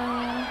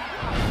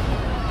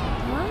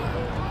 What?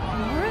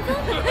 More of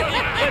them?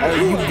 Oh,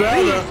 you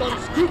better. These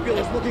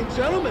unscrupulous-looking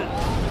gentlemen!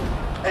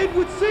 It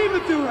would seem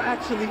that there were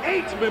actually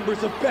 8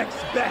 members of Beck's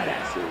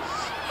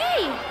Badasses.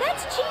 Hey,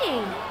 that's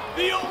cheating.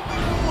 The only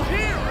rule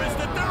here is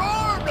that there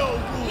are no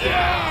rules.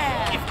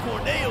 Yeah! If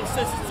Corneo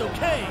says it's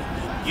okay,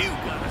 you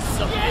gotta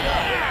suck it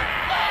up.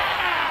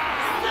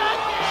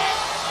 Suck it!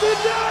 The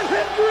Don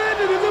had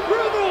granted his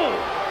approval!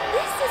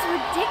 This is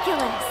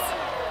ridiculous.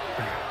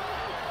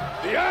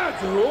 The The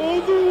odds are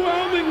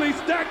overwhelmingly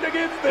stacked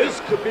against this.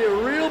 This could be a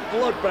real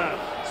bloodbath.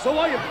 So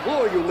I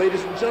implore you,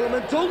 ladies and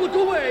gentlemen, don't look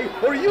away,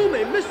 or you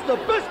may miss the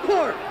best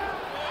part.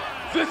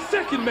 The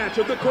second match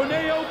of the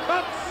Corneo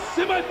Cup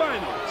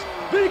semifinals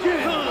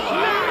begins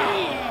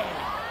now.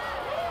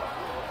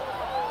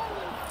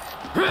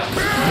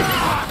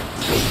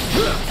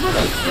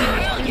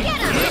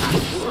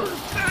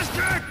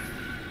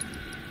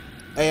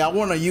 Hey, I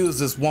want to use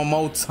this one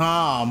more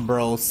time,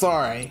 bro.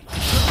 Sorry.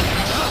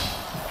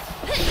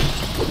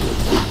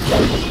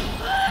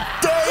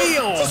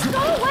 Damn! Just go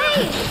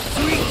away!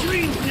 Sweet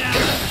dreams now!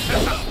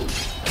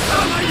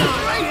 Oh my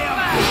god!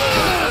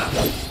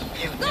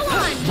 Go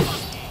on!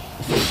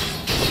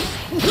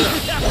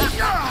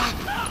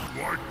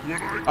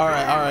 All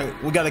right.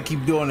 We gotta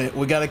keep doing it.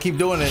 We gotta keep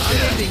doing it.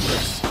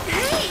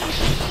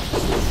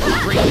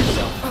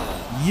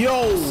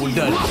 Yo,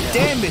 the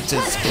damage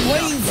is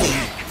crazy.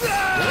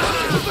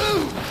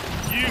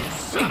 You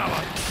son of a...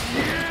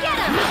 Get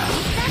him!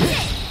 That's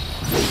it!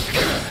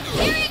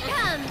 Here it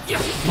comes!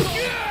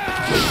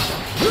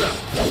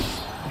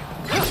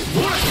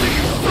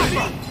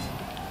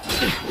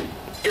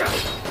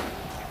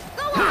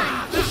 Go on!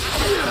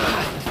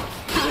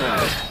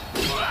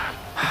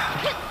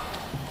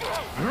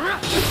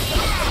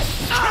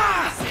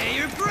 Say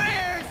your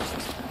prayers!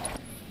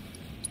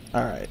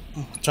 All right.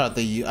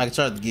 I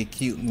tried to get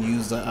cute and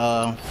use the Go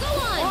on!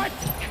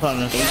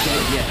 punish.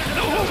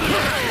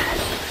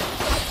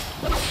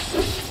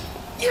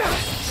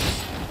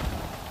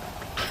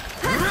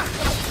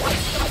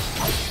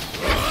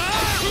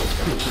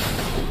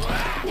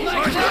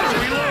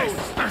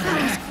 That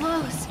was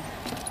close.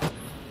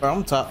 Bro,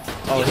 I'm top.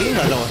 Oh, he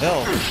had no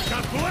health.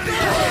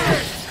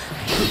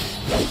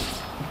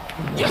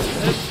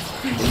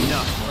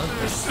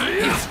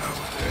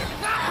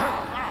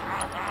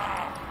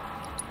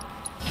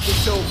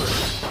 It's over.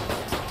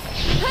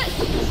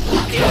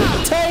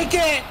 Take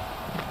it!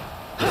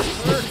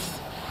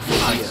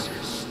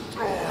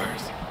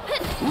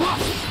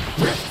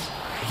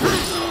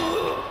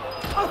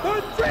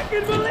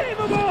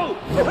 Unbelievable!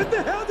 What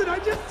the hell did I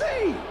just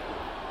see?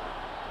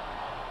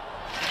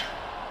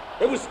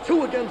 It was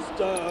 2 against,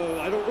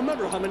 I don't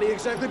remember how many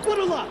exactly, but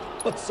a lot.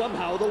 But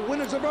somehow the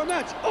winners of our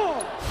match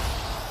are...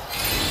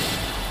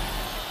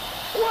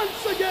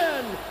 Once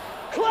again,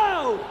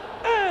 Cloud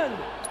and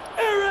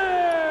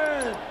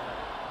Aaron!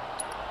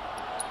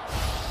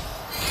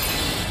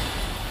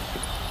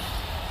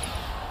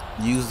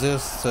 Use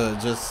this to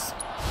just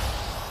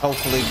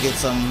hopefully get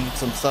some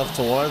stuff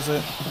towards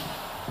it.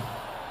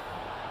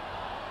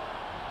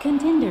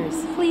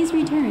 Contenders, please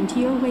return to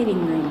your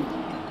waiting room.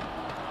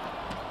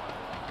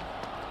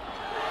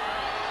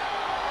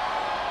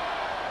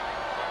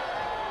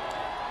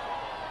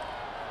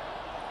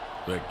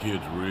 That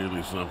kid's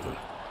really something.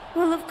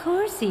 Well, of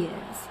course he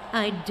is.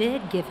 I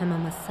did give him a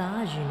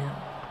massage, you know.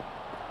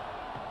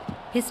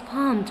 His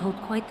palm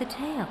told quite the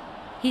tale.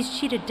 He's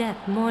cheated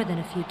death more than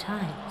a few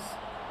times.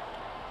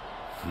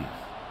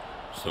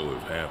 So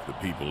have half the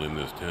people in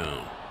this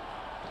town.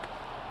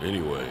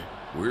 Anyway,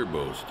 we're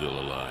both still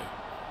alive.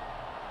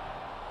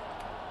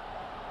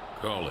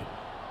 Call it.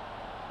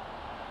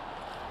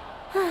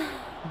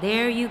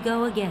 There you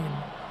go again.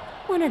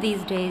 One of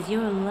these days,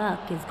 your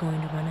luck is going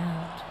to run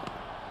out.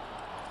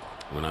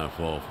 When I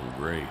fall from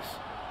grace,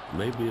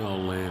 maybe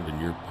I'll land in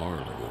your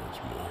parlor once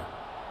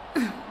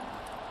more.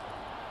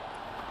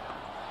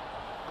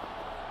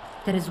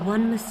 That is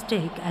one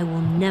mistake I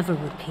will never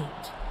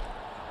repeat.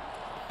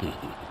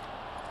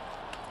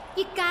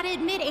 You gotta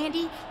admit,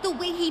 Andy, the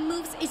way he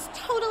moves is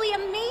totally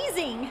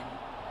amazing.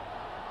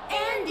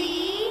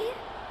 Andy!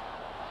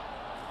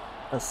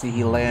 Let's see,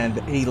 he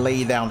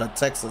laid down the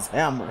Texas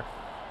hammer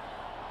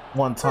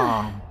one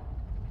time.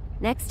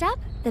 Next up,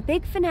 the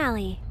big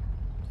finale.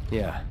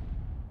 Yeah,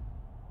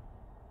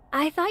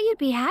 I thought you'd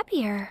be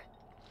happier.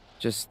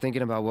 just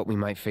thinking about what we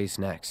might face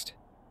next.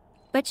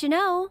 But you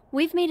know,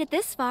 we've made it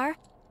this far.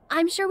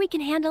 I'm sure we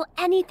can handle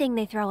anything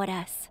they throw at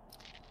us.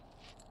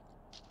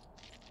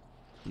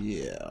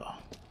 Yeah.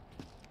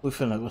 We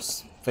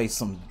finna face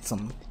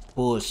some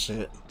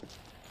bullshit.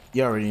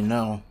 You already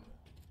know.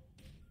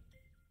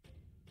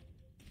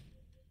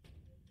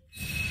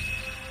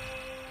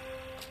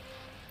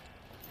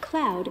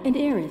 Cloud and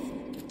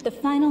Aerith. The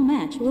final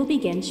match will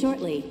begin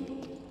shortly.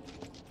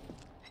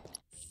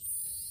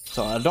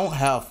 So I don't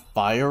have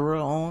fire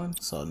on,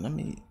 so let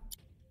me...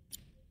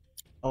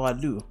 Oh, I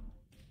do.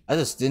 I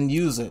just didn't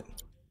use it.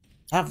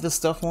 I have this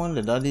stuff on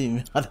that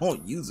I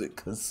don't use it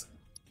because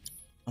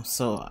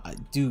I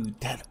do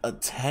that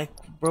attack,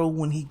 bro,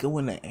 when he go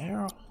in the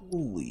air.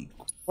 Holy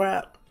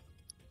crap.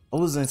 I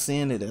wasn't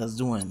seeing it as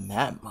doing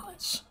that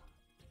much.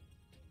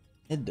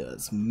 It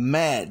does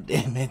mad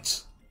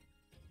damage.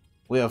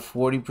 We have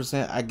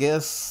 40%. I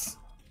guess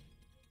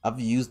I've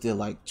used it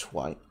like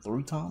 3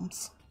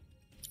 times?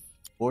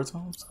 4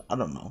 times? I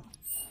don't know.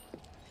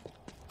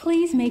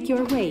 Please make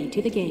your way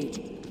to the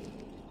gate.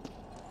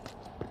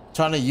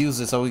 Trying to use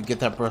it so we get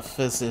that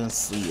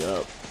proficiency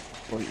up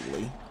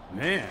lately.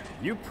 Man,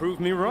 you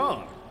proved me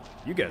wrong.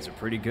 You guys are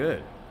pretty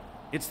good.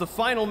 It's the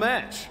final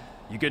match.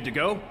 You good to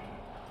go?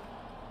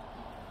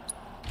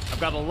 I've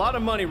got a lot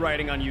of money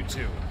riding on you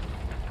two.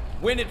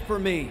 Win it for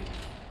me.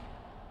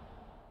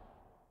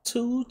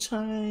 2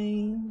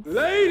 times.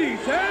 Ladies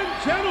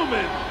and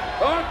gentlemen,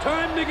 our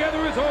time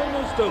together is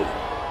almost over.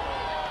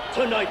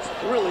 Tonight's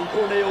thrilling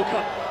Corneo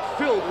Cup,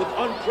 filled with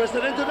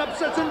unprecedented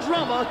upsets and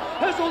drama,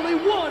 has only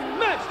one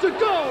match to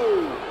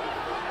go!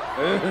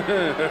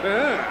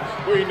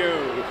 We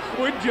know.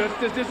 We're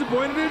just as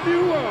disappointed as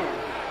you are.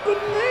 But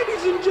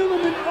ladies and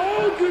gentlemen,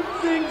 all good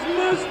things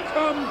must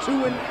come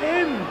to an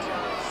end.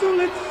 So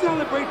let's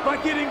celebrate by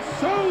getting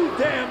so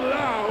damn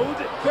loud,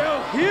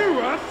 they'll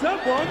hear us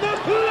up on the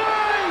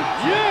plate!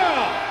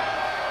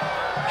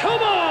 Yeah!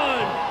 Come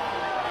on!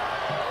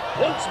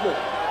 Once more,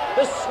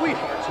 the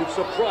sweethearts who've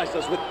surprised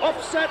us with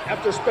upset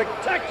after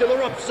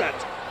spectacular upset.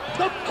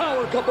 The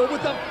power couple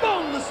with the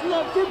boundless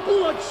love for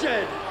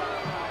bloodshed.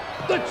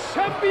 The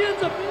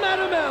champions of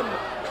Madam M,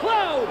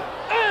 Cloud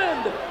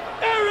and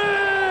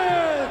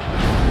Aerith!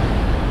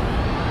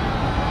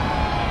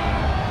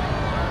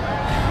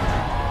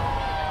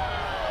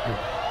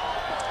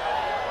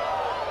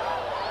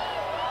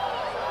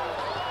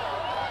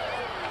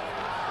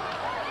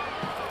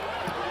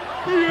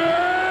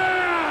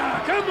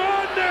 Yeah! Come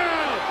on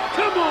now!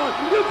 Come on!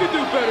 You can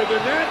do better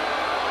than that!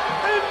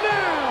 And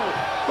now,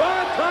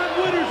 5-time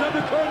winners of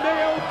the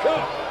Corneo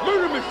Cup!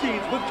 Murder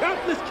machines with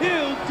countless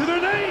kills to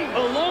their name!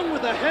 Along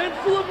with a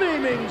handful of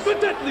maimings! The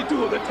deadly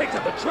duo that takes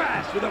out the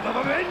trash with a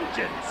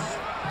vengeance!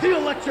 The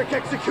Electric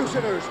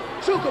Executioners!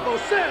 Chocobo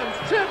Sam's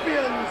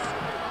champions!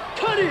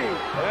 Cuddy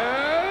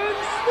and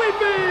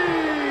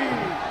Sweepy!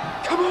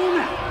 Come on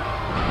now!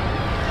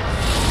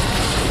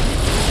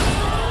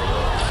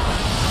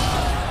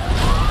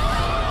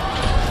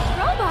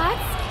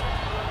 Robots?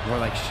 More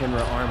like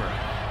Shinra armor.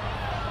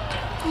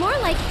 More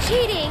like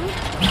cheating.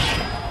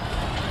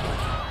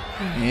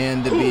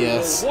 And the Who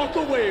BS. will walk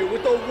away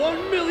with the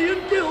 1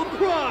 million guild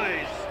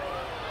prize?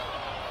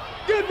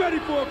 Get ready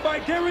for a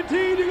fight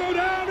guaranteed to go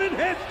down in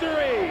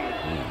history!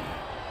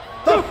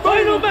 The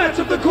final match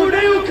of the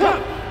Corneo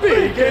Cup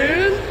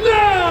begins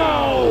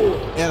now!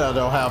 And I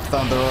don't have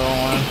Thunder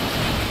on.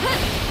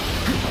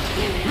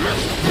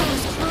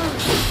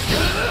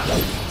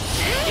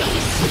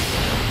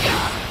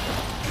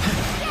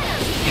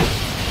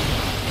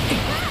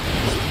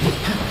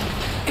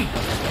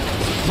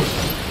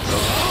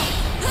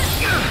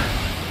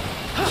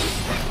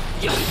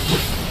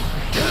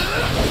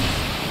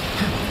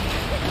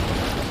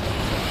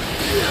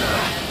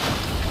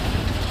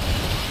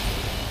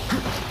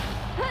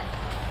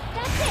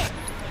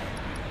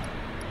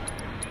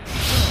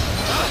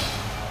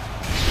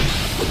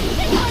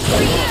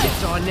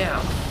 It's on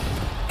now.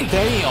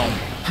 Damn.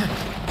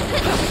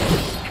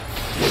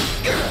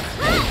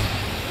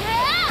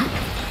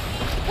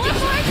 One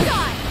more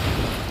shot.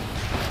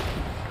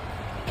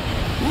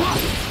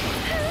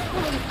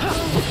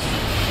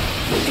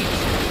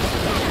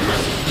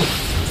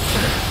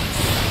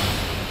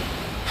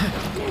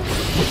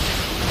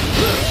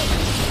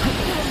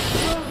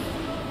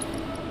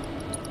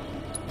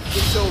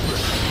 It's over.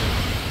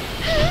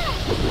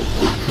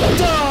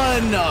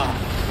 Done.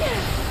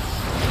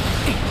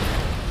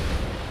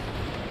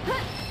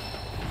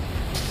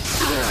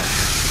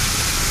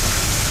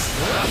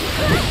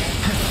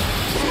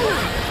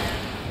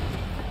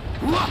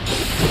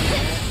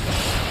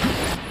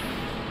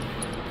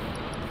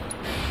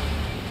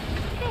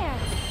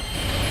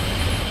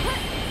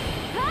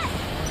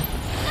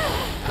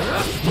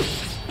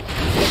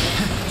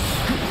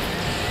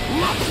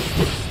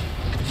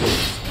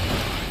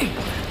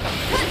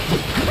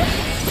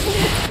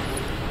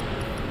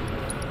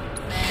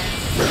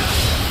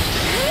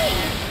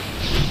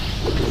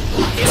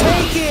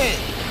 Take it.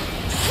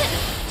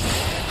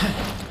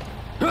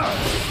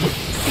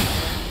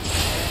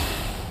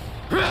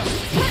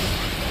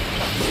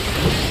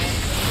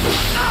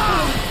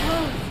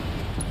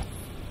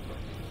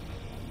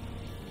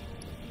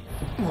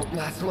 Won't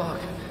last long.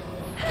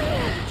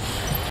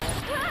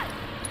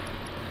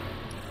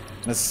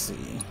 Let's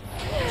see.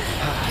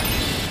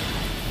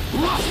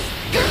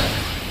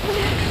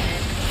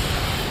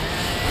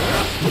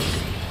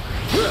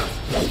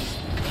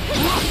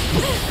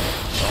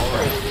 All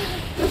right.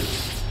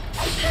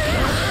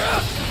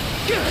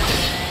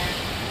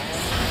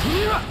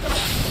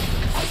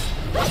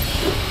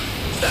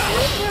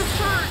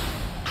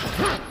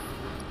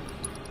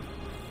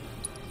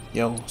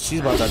 Yo, she's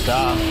about to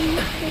die.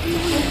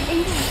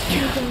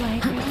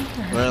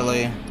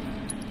 Really?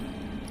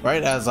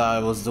 Right as I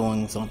was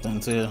doing something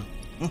too.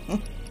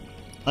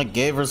 I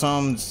gave her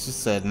some, she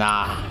said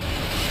nah.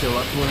 Still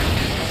up for it?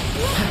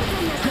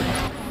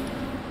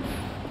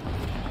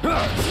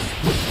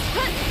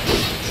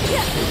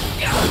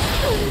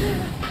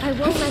 I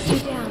won't let you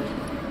down.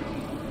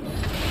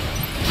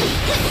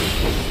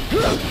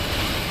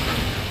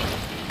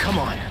 Come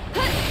on.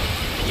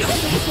 It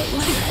wasn't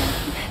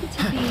meant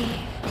to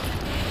be.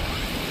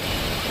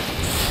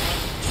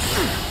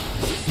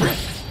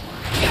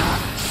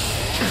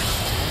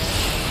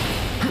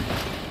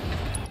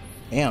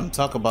 Damn,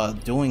 talk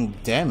about doing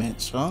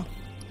damage, huh?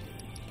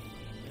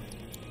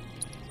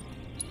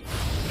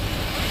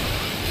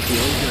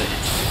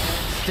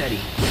 Steady.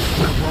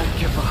 I won't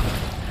give up.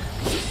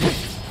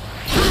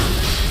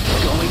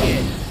 Going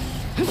in.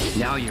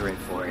 Now you're in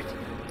for it.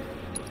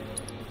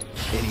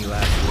 Any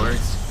last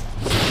words?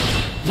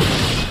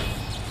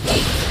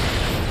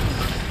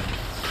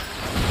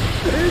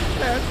 It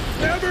has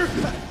never...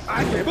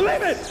 I can't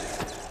believe it!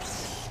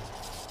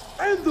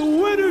 And the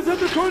winners of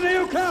the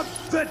Corneo Cup,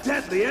 the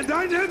deadly and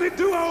dynamic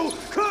duo,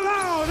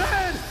 Cloud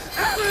and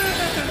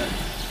Aaron!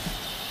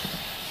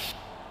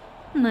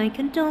 My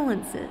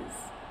condolences.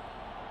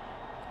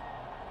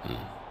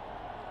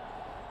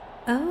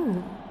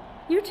 Oh,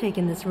 you're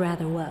taking this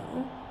rather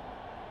well.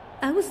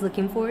 I was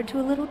looking forward to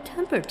a little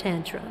temper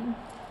tantrum.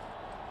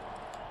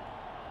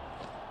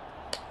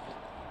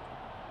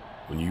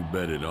 When you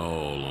bet it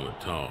all on a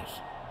toss,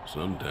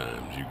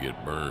 sometimes you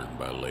get burned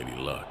by Lady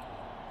Luck.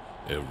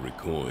 Every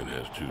coin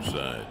has two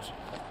sides.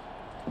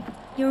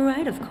 You're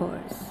right, of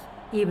course,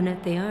 even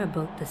if they are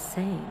both the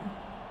same.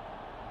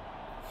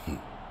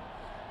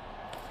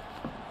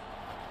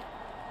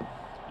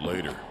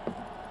 Later.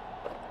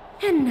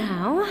 And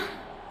now,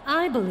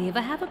 I believe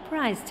I have a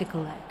prize to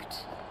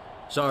collect.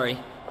 Sorry,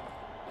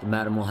 the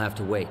madam will have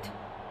to wait.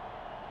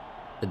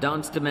 The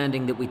Don's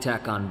demanding that we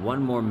tack on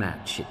one more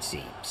match, it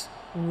seems.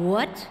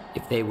 What?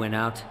 If they win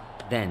out,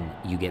 then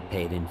you get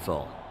paid in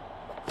full.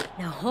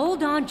 Now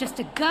hold on just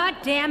a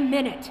goddamn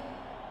minute.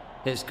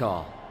 His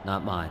call,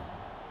 not mine.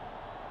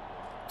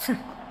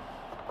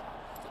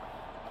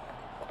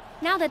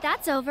 Now that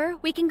that's over,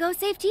 we can go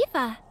save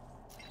Tifa.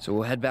 So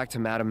we'll head back to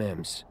Madame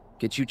M's,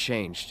 get you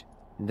changed,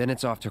 and then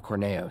it's off to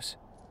Corneo's.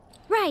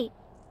 Right.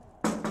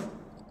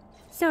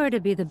 Sorry to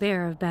be the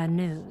bearer of bad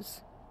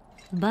news,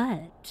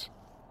 but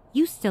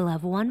you still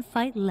have one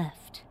fight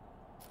left.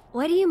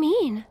 What do you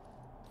mean?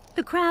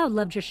 The crowd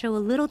loved your show a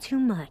little too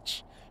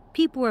much.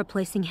 People were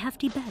placing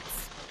hefty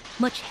bets,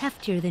 much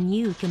heftier than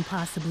you can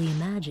possibly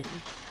imagine.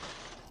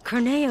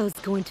 Corneo's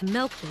going to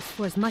milk this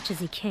for as much as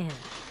he can.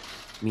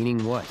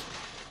 Meaning what?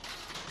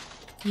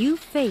 You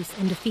face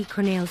and defeat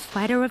Corneo's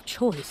fighter of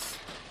choice,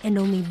 and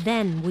only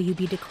then will you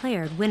be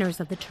declared winners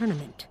of the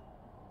tournament.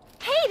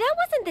 Hey, that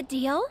wasn't the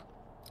deal!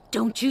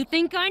 Don't you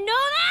think I know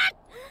that?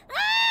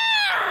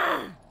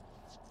 Ah!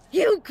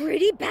 You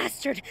greedy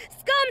bastard!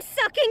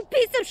 Scum-sucking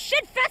piece of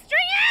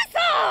shit-festering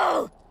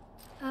asshole!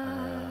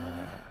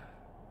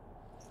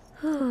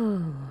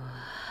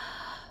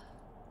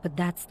 But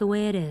that's the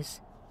way it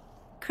is.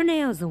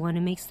 Corneo's the one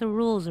who makes the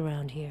rules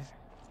around here.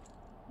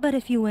 But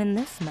if you win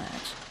this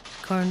match,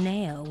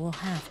 Corneo will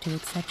have to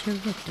accept your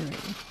victory,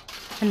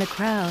 and the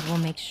crowd will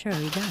make sure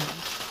he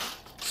does.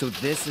 So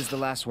this is the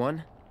last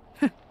one?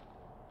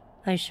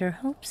 I sure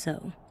hope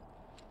so.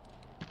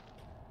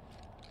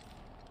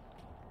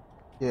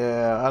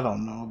 Yeah, I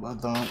don't know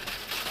about that.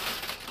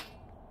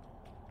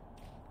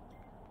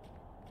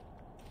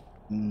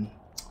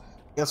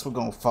 Guess we're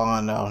gonna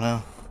find out,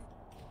 huh?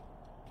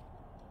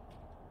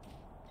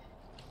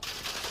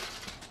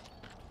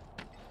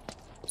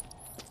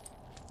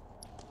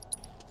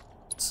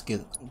 Let's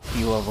get a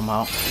few of them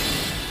out.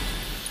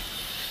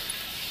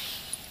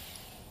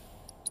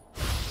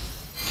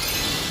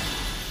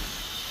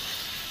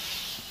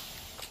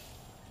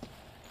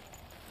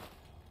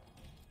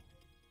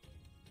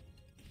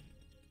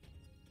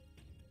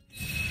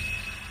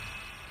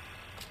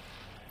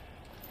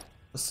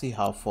 Let's see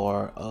how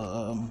far,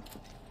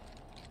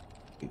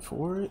 wait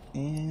for it,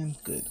 and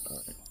good,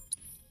 alright.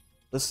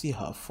 Let's see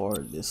how far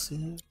this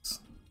is.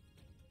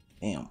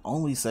 Damn,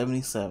 only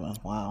 77,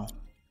 wow.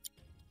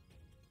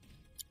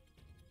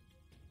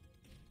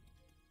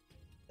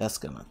 That's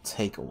gonna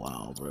take a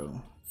while,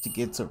 bro, to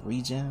get to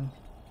regen.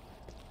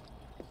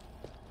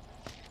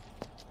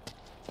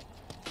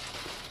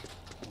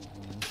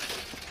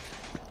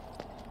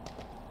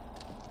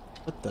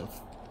 What the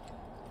f—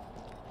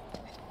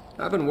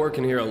 I've been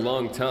working here a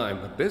long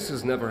time, but this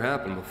has never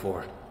happened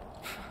before.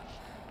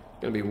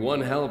 Gonna be one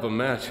hell of a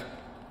match.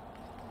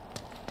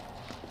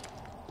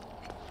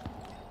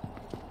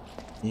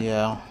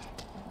 Yeah.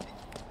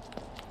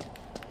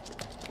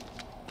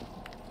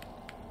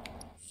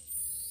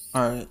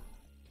 Alright.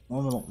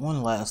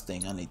 One last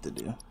thing I need to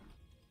do.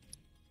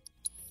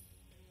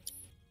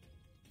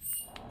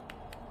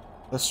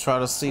 Let's try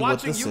to see what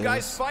this is. Watching you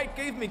guys fight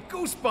gave me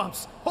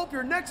goosebumps. Hope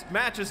your next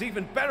match is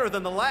even better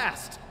than the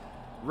last.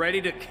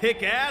 Ready to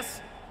kick ass?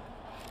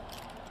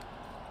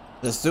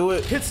 Let's do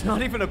it. It's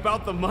not even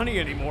about the money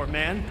anymore,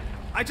 man.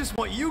 I just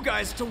want you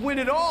guys to win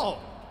it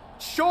all.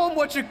 Show them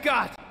what you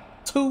got.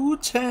 2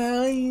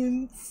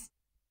 chains.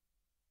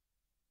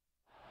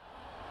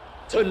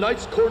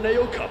 Tonight's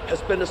Corneo Cup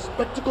has been a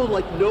spectacle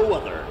like no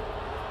other.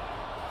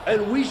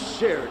 And we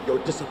shared your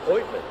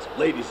disappointment,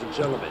 ladies and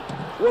gentlemen,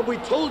 when we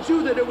told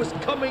you that it was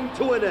coming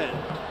to an end.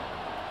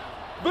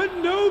 But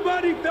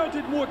nobody felt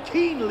it more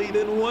keenly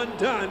than one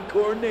Don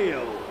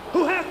Corneo,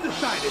 who has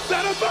decided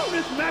that a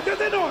bonus match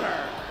is in order!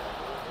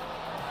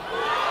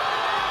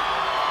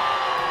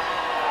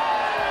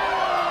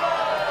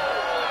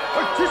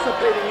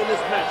 Participating in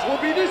this match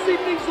will be this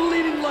evening's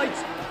leading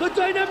lights, the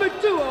dynamic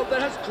duo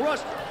that has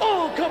crushed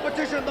all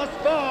competition thus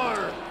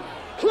far,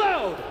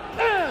 Cloud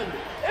and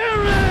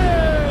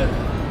Aaron!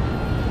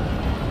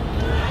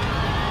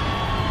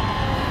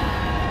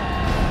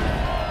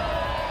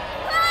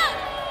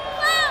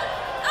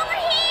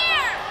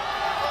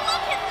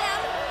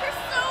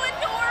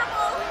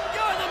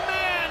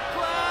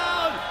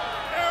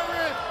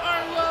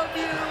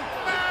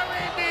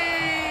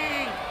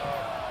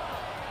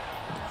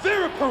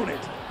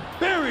 opponent,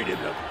 buried in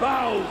the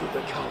bowels of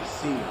the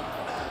Colosseum.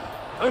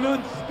 An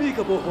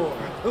unspeakable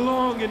horror,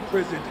 long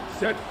imprisoned,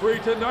 set free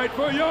tonight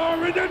for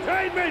your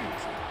entertainment!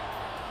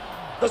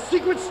 The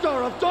secret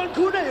star of Don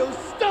Corneo's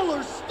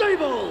stellar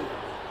stable!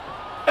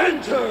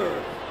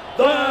 Enter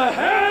the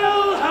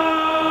Hell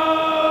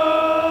House!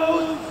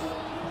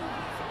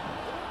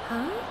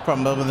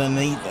 Probably than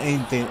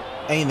ain't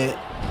it?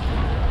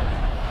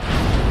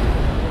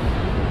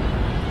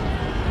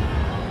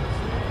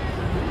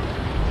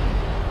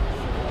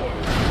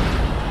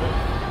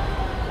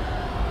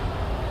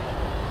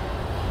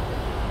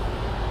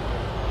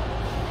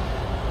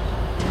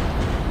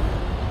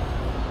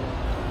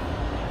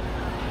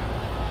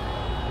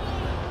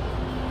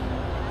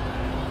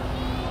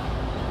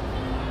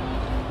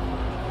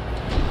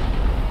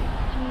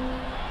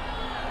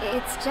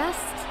 It's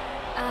just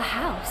a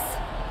house.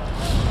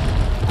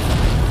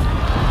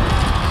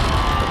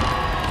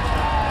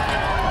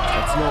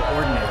 It's no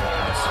ordinary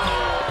house.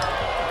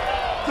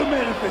 The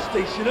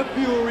manifestation of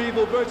pure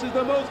evil versus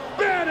the most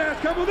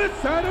badass couple this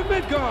side of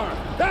Midgar!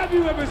 Have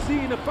you ever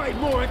seen a fight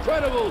more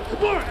incredible,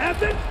 more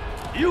epic?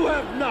 You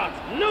have not!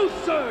 No,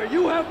 sir,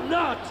 you have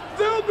not!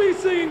 They'll be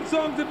singing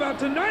songs about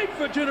tonight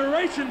for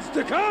generations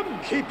to come!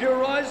 Keep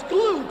your eyes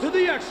glued to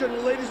the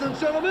action, ladies and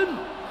gentlemen!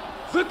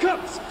 The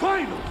Cup's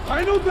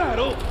final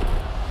battle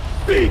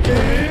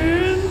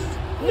begins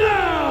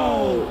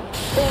now!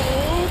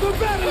 Oh, the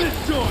battle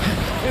is joined!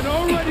 And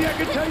already I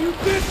can tell you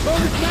this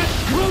bonus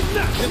match will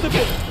not hit the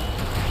book!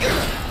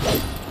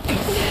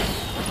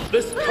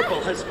 This couple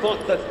has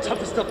fought the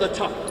toughest of the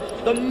tough,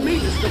 the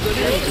meanest of the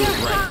mean.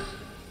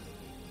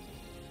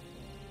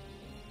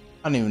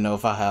 I don't even know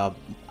if I have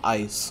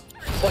ice.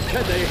 But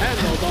can they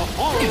handle the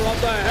horror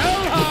of the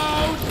Hell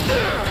House?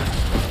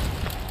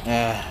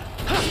 Yeah.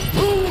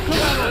 Who will come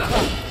out on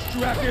top?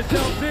 Strap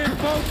yourselves in,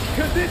 folks,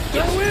 because this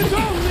show is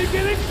only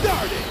getting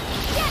started!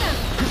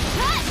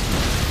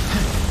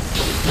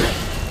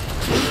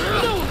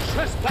 No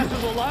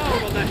trespassers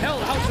allowed on the Hell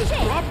House's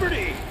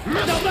property!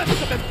 Now that's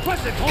some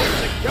impressive home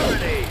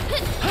security!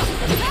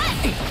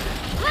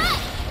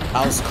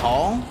 House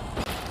call?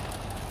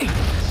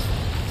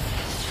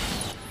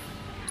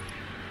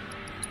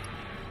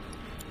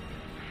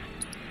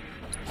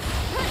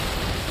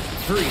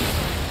 Freeze.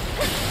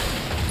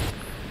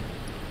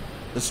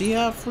 Does she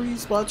have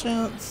freeze by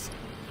chance?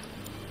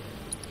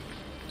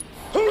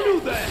 Who knew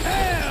the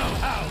Hell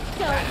House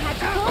had an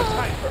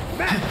appetite for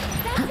magic?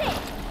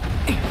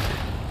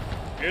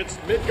 It's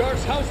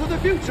Midgar's House of the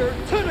Future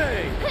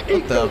today!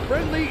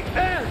 Eco-friendly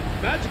and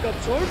magic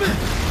absorbent!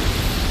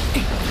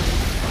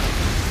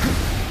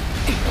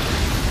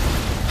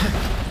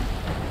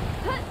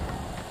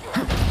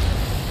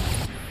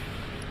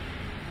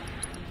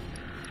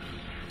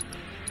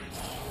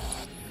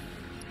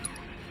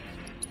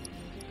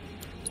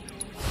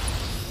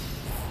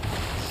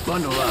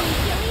 Bundle up.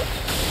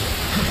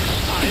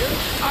 Fire,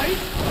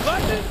 ice,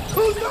 lightning,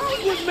 who knows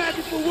what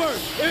magic will work?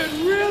 It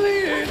really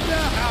is the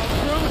house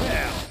from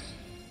hell.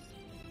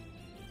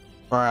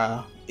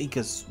 Bruh, he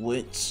could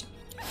switch.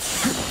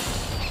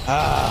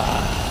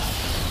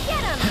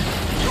 Get him!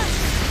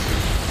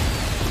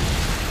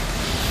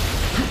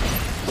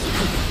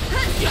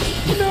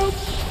 Nope,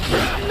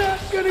 not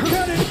gonna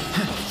cut it.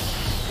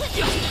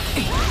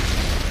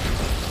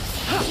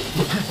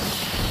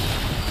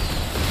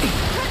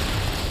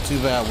 Too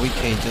bad we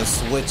can't just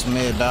switch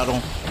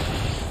mid-battle.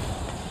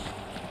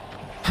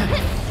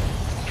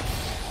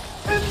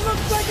 It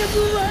looks like it's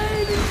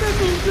raining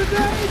missiles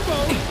today,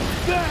 folks!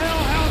 The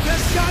Hell House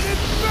has got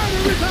its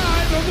murderous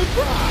eyes on the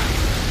prize!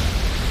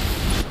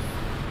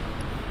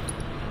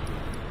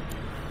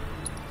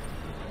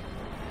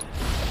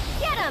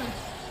 Get him!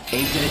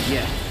 Ain't dead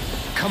yet.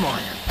 Come on.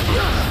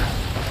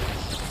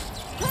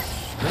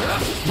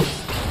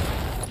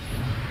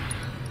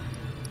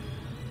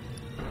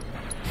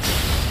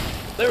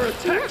 Their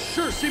attacks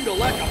sure seem to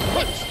lack a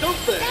punch, don't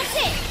they? That's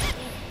it!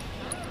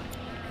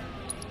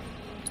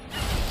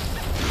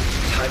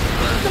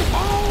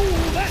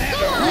 Oh, that had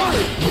to run!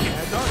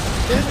 Has our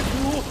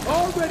Individual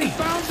already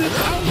found this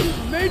house's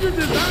major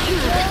design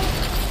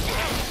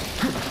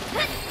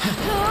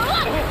flaw?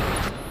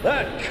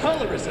 That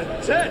color is a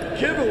dead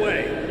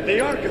giveaway!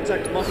 The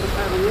architect must have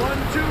had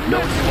one too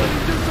many when he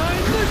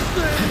designed this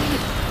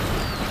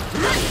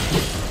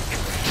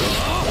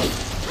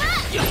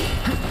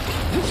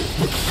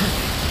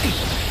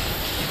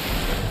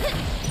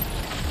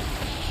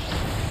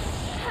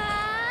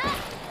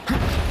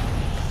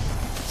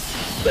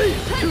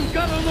These two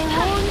got on the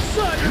wrong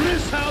side of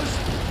this house!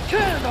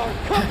 Can our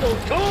couple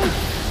cope?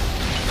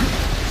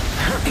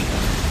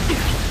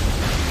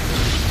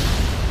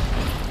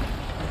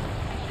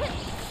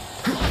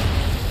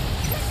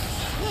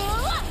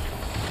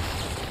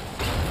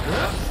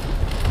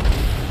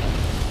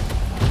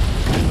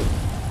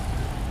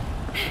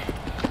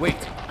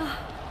 Wait.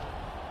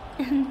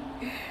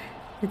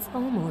 It's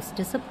almost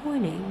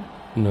disappointing.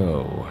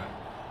 No,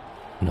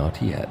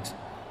 not yet.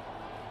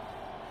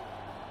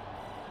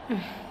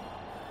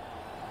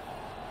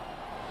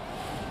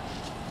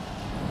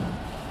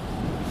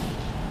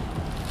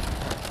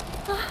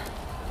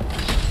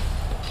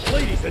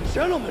 Ladies and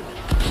gentlemen,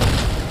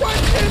 What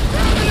is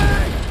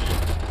happening?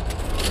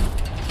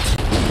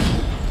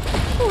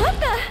 What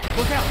the?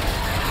 look out!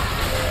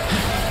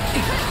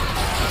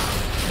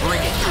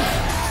 Bring it.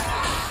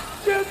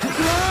 Just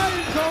try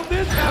until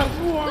this house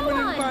warm and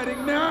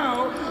inviting now.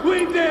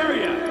 We dare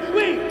ya!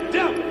 We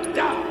double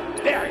down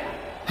dare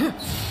ya!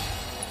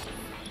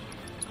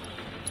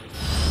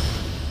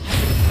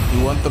 You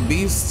want the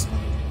beast?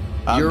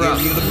 I'll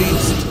give you the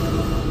beast.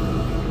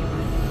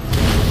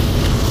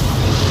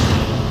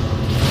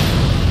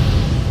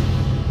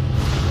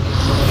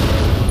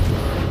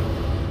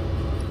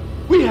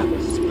 We have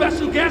a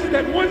special guest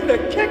that wants to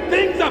kick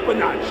things up a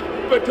notch.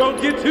 But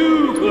don't get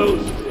too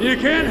close. You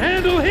can't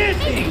handle his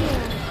heat.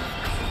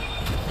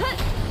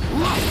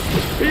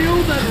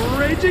 Feel that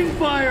raging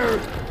fire!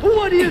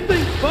 What do you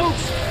think,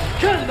 folks?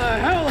 Can the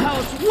Hell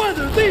House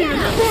weather the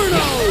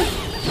inferno?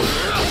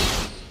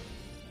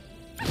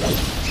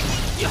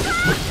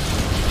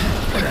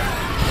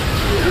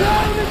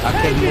 I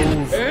can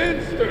move.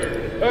 And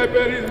stir. I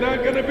bet he's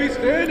not gonna be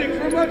standing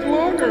for much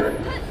longer.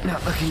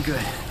 Not looking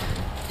good.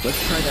 Let's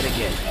try that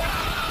again.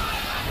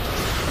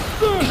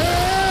 The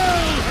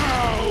Hell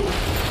House!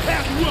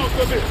 And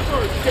welcome his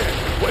first guest.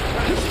 What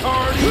kind of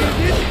party is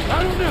it?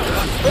 I don't know,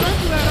 but I'm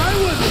glad I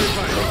wasn't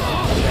invited.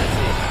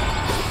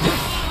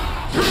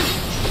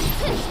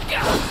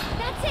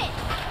 That's it.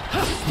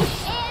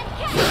 And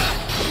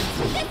catch.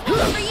 This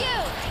one's for you.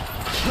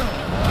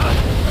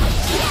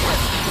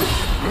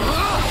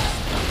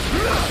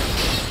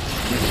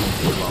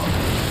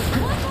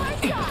 One more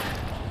shot.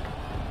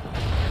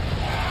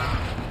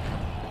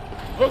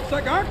 Looks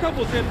like our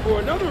couple's in for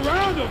another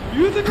round of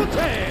musical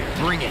tag.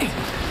 Bring it.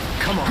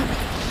 Come on.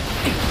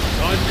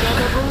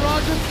 Another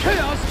barrage of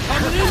chaos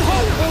coming in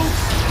hot,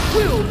 folks!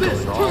 Will this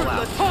turn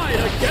the tide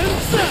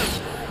against them?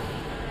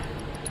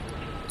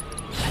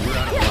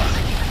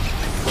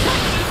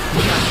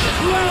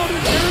 Loud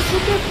and Harris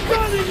with the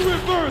stunning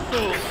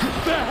reversal.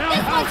 The Hell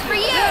House for is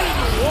you. heading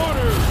the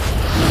water.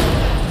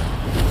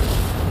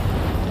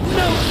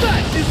 Now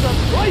that is the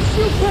price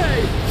you pay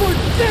for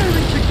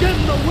daring to get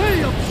in the way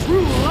of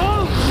true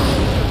love!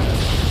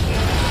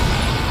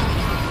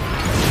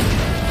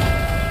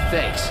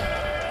 Thanks.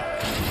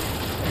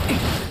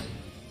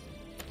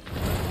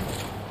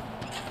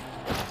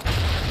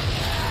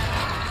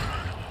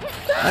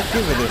 I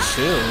give it a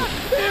shield.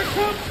 Here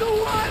comes the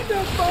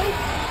wind-up, folks.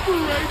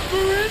 Brace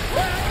for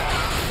impact.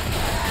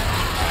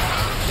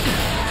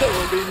 There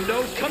will be no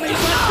coming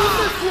back from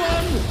this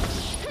one!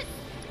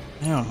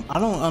 Damn, I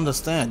don't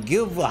understand.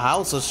 Give a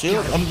house a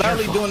shield. I'm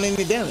barely doing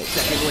any damage.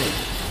 Second wind.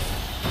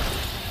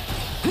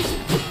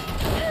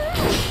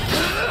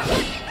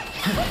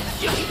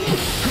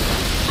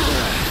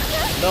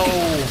 No.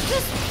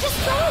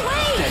 Just go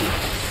away.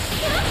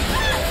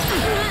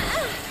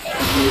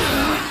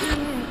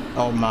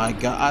 Oh my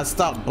god. I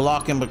stopped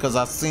blocking because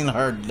I seen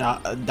her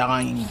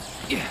dying.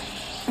 Yeah,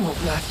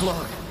 won't last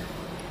long.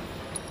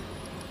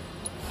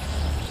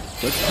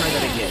 Let's try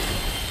that again.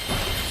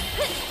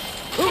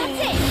 Who's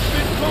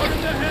been caught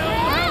in the Hell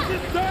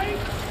House's sight?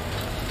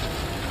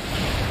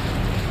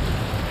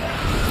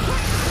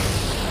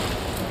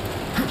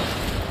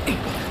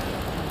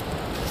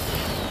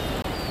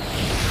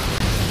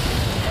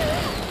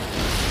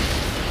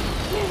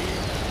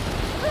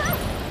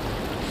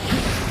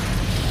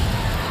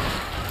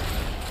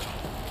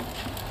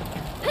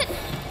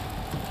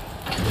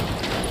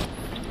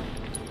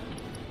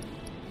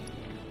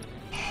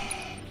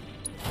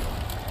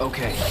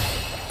 Okay.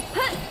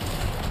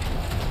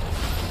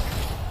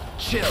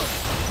 Chill.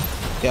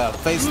 Yeah,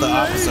 face the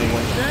opposite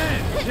way.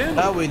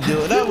 That we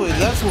do it.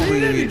 That's what we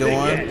be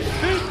doing.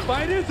 This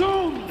fight is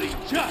only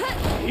just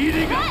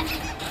heating up.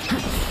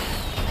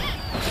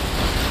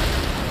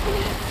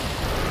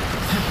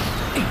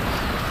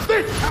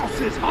 This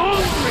house is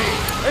hungry,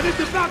 and it's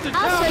about to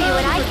I'll show you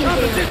what I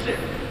can do.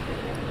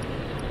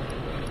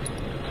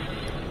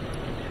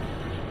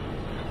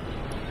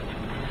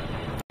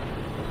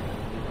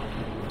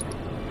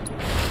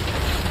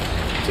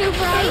 Too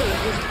bright.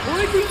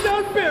 Breaking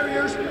down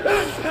barriers and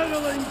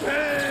peddling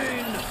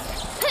pain.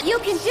 You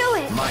can do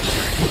it. My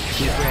turn.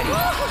 Get ready.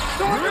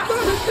 Talk about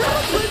a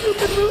girlfriend you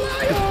can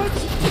rely on.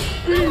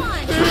 Be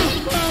still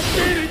while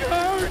beating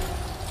hard.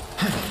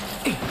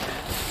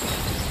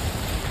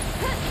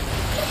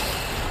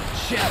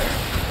 Shatter.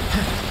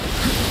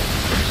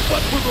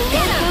 What will the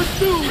lovebirds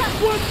do?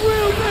 What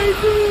will they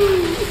do?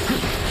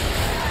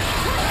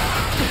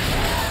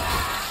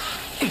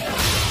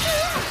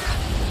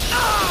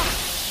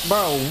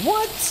 Bro,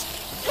 what?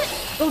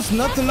 There's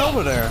nothing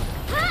over there.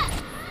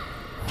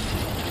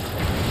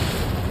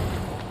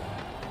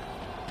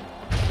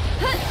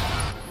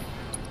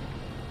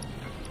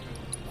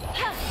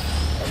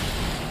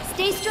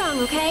 Stay strong,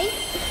 okay?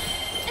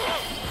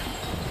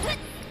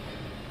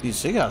 Dude,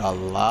 she got a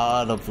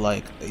lot of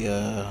like,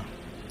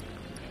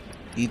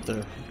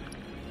 ether.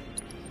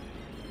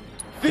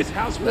 This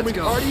housewarming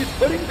party is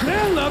putting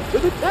their love to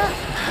the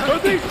test. Are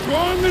they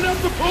strong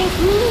enough to pull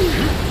through?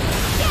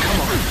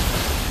 Come on.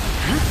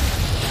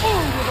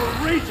 Oh, with a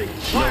raging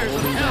fires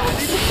of hell,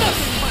 needs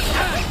nothing but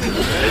action!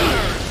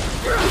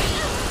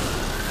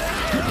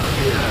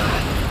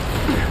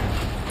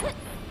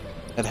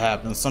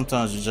 happens.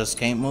 Sometimes you just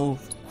can't move.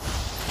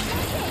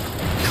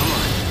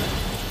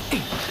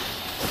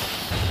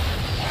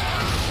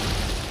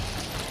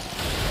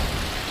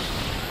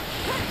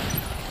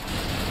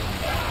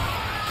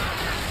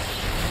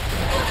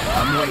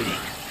 I'm waiting.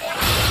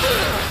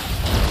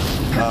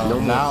 No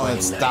now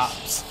it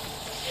stops.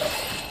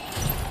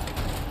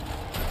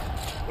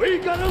 We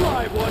got a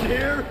live one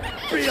here.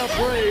 Be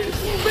afraid.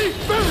 Be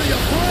very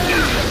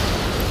afraid.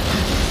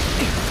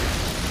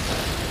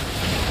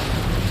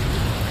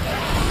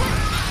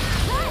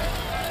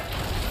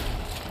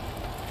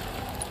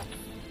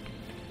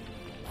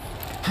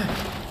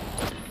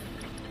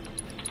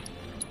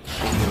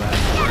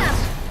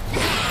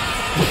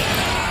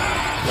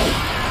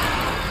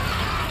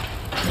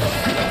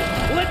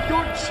 Let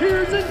your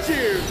cheers and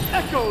cheers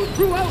echo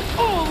throughout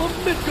all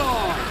of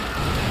Midgard.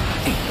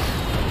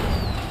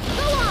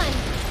 Go on!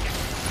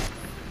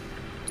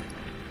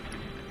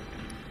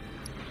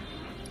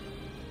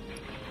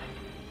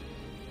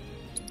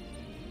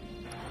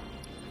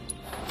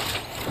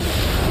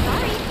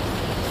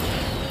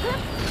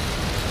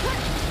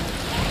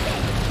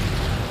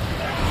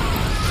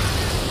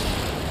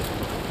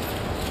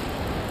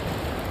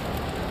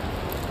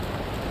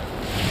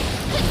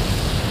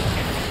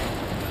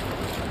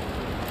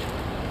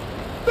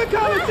 The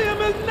Colosseum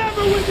has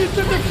never witnessed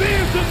such a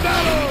fearsome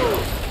battle!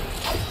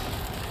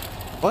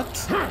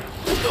 What?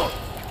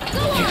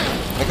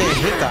 Like they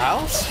hit the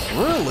house?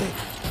 Really?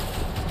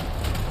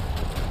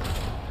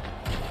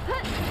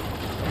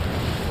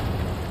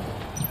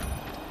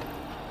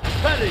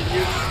 Betting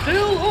is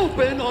still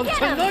open on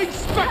tonight's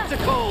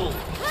spectacle!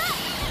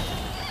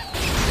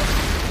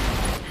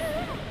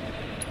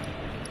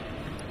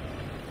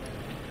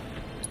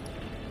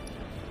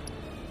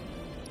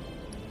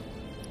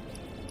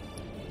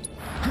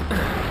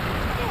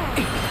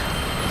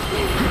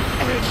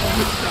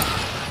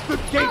 The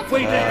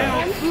gateway to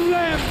hell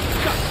slams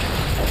shut!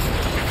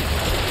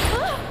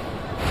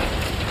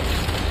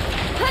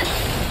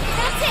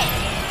 That's it!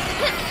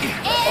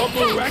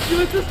 A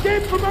miraculous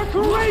escape from our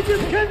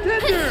courageous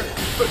contender!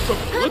 But from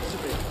the looks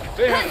of it,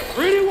 they had a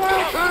pretty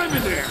wild time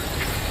in there!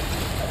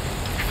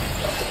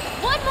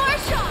 One more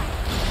shot!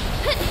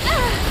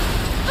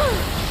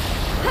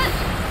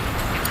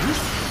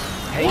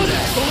 What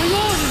is going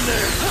on in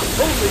there?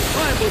 Only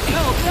time will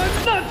tell, but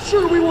I'm not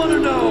sure we want to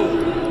know!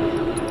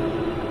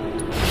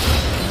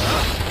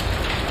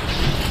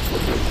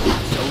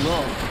 So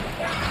long.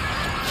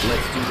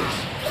 Let's do this.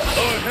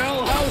 Our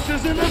Hell House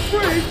isn't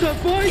afraid to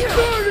fight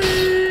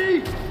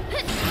dirty!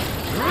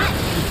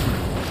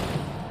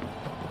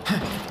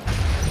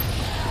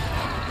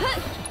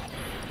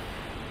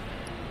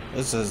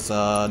 This is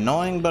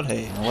annoying, but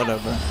hey,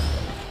 whatever.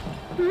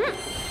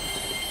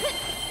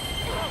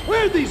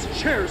 Where'd these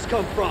chairs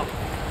come from?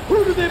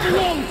 Who do they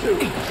belong to?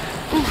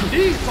 Who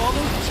needs all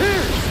those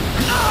chairs?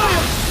 I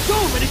have so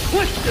many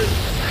questions!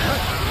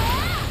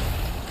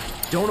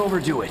 Don't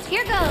overdo it.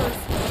 Here goes!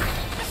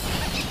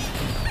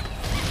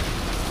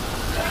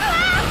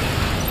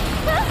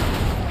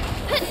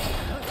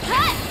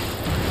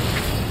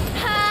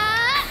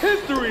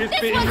 History is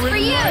This being one's for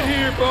written you. right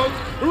here, folks!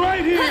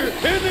 Right here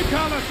in the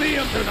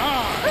Colosseum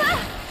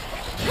tonight!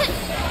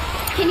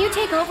 Can you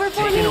take over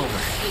for Take me? it over.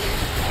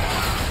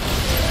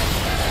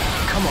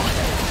 Come on.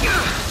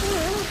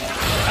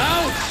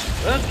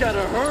 Ouch! That's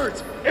gotta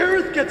hurt!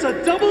 Aerith gets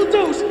a double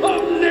dose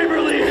of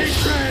neighborly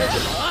hatred!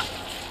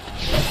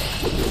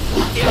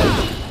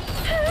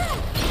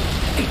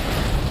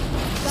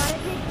 Gotta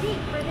dig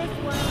deep for this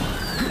one.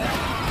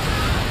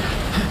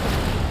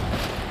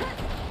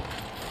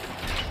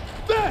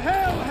 The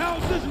Hell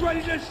House is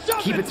ready to shove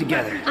Keep it its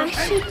together. messenger I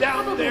should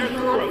down probably their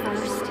heal up throats!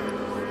 first.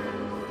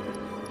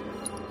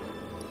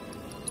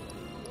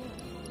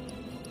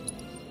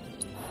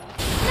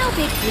 No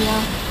big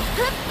deal.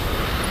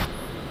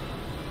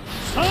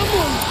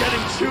 Someone's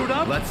getting chewed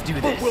up! Let's do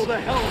But this. will the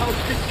Hell House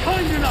be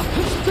kind enough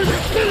to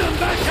spit him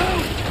back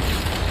out?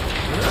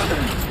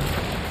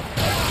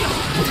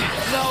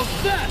 Now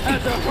that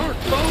had to hurt,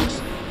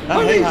 folks!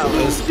 I hate how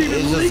it's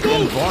just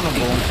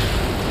invulnerable.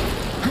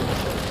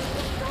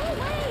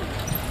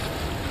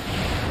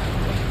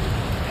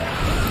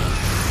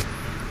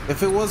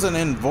 If it wasn't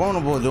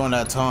invulnerable during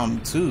that time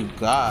too,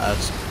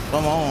 gosh,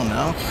 come on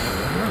now.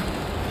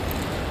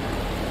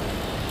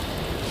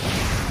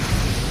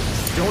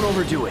 Don't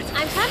overdo it.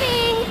 I'm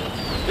coming!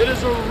 It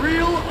is a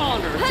real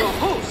honor to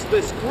host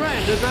this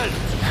grand event!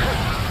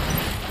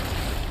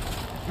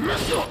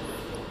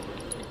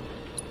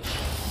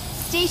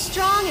 Stay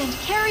strong and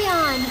carry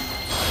on.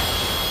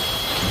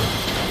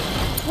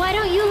 Why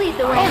don't you lead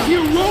the way? A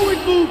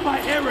heroic move by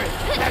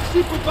Aerith!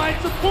 Actually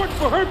provides support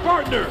for her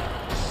partner!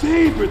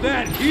 Savor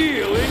that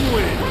healing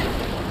wind!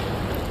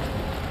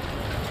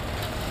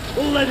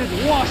 Let it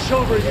wash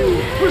over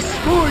you!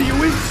 Restore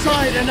you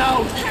inside and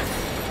out!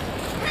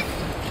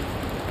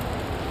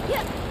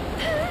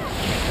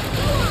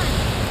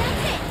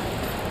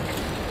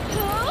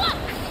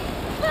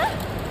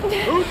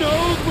 Who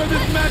knows where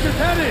this match is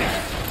heading?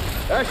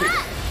 Actually,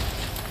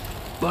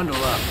 Bundle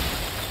up.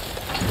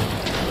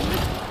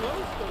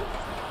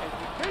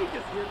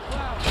 Vegas here,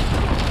 Cloud.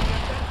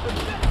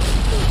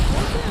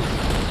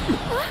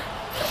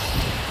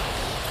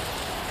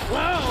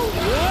 Wow,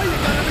 boy, you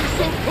gotta be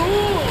so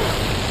cool!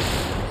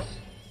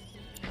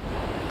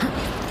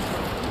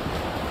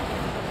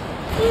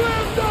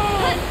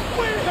 Liftoff!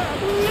 We have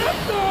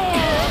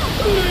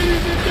liftoff!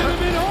 Ladies and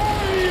gentlemen,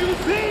 are you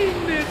seeing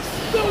this?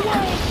 The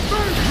world's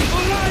first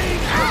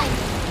flying out!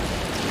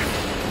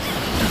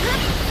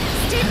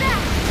 Stay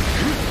back!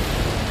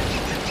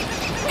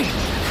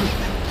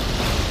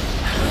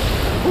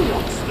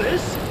 What's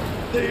this?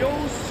 The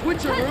old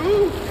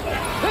switcheroo?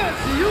 As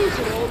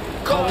usual,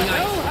 the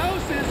Hell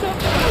House is up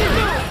to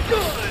no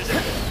good!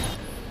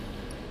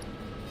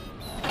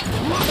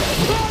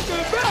 Talk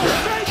about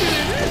making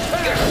an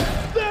impact!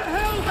 The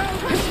Hell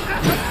House is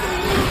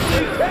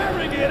absolutely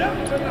tearing it up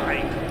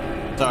tonight!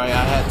 Sorry, I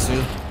had to.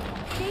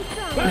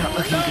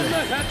 Batten down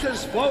the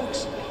hatches, folks,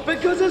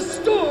 because a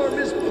storm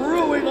is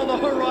brewing on the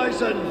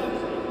horizon!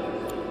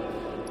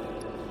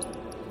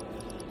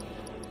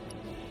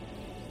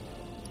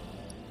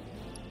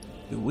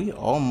 Dude, we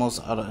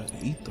almost out of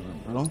ether,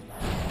 bro.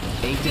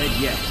 Ain't dead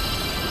yet.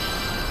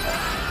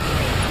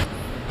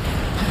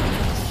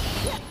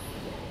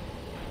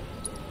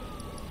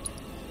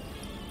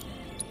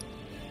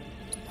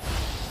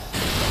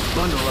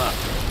 Bundle up.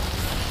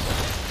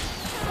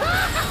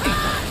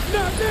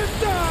 Not this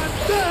time!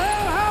 The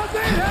Hell House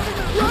ain't having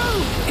the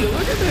road!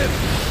 Look at this!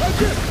 A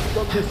gift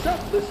from the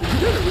selfless and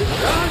generous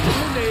Don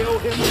Corneo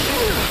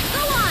himself!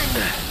 Go on!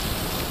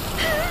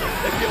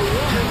 If you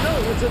want to know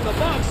what's in the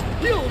box,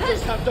 you'll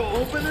just have to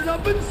open it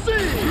up and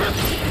see!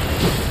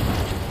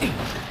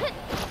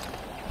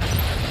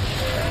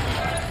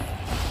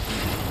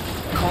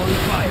 Calling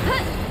fire.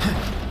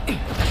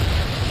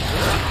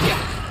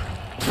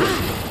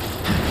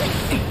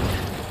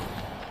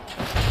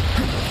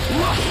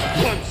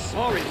 I'm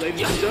sorry,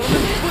 ladies and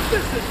gentlemen, but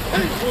this is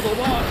painful to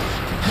watch!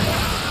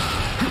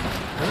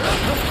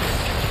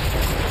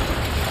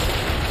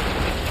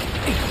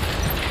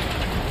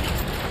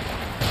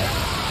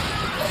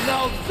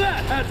 Now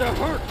that had to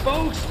hurt,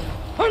 folks!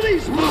 Are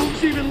these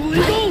moves even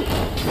legal?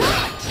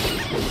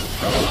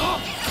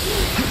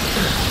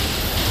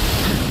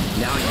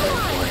 Now you're in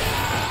for it.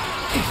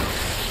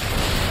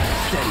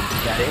 Steady,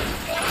 that it?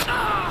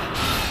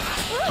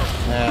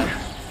 Yeah.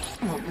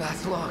 Won't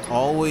last long.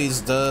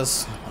 Always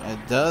does. It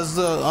does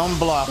the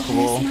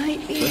unblockable.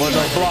 But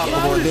the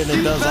blockable, then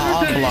it does the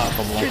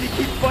unblockable. Can you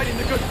keep fighting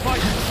the good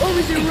fight? Or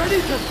is he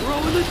ready to throw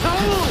in the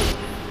towel?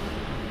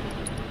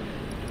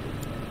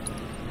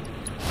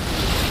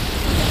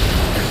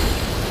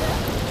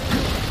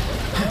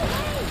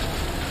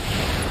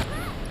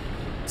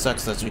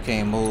 Sucks that you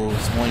can't move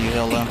when you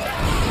heal them.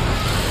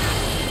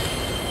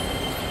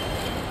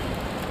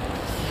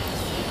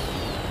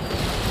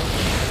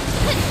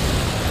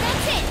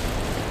 That's it!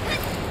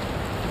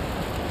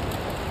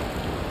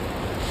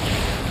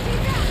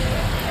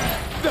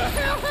 The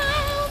Hell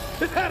House!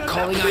 It had enough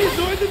Calling to out.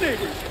 annoy the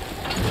neighbors!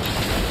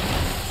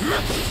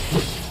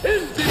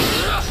 Indeed!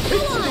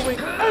 It's doing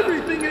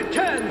everything it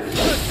can to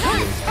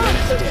take out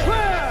the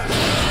trash!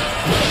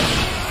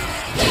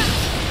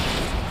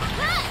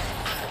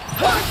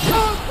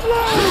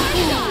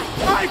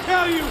 I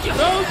tell you,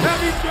 those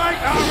heavy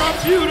strikes are a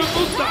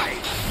beautiful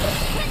sight!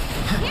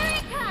 Here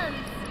it comes!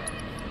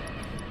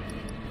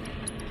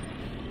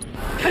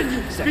 Can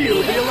you feel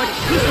the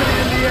electricity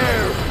in the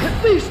air?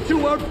 These two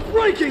are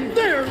breaking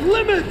their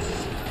limits!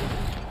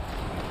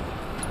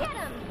 Get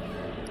him!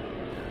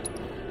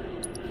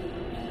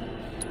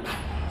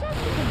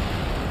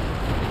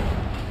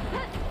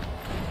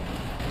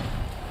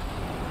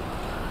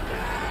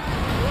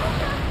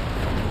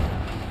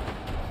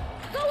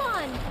 Go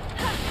on!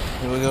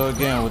 Here we go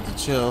again with the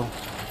chill.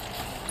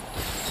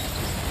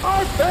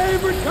 Our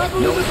favorite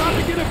couple is about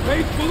to get a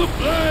face full of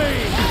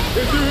flame!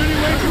 Is there any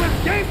way to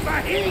escape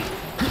the heat?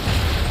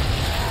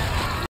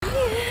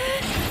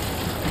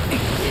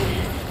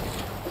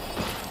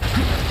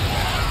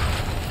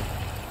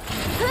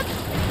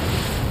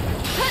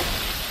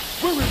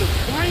 We're in the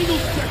final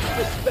stretch of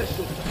the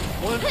special.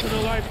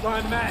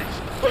 Once-in-a-lifetime match.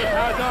 But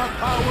has our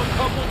power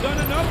couple done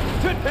enough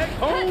to take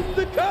home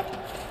the cup?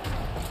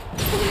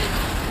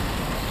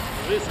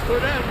 This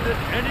could end at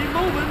any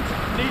moment.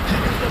 Need to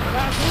use the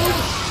password?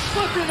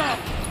 Button up!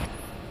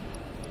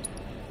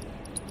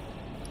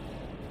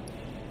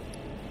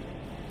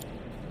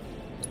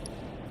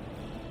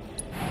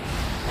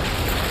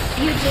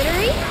 You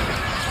jittery?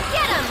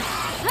 Get him!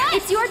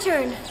 It's your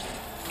turn.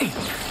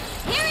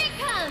 Here it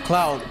comes!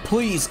 Cloud,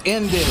 please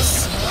end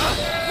this.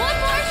 One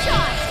more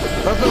shot!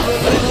 Perfectly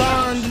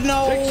learned. No,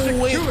 it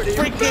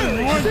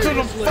freaking went to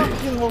the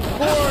fucking board.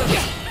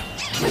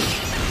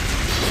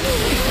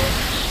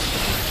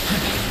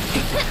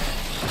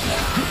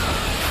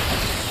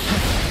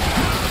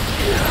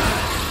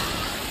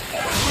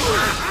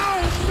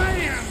 Oh,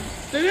 man!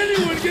 Did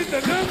anyone get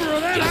the number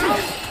of that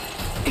house?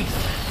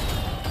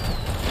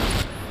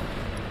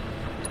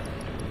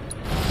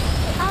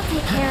 I'll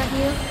take care of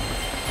you.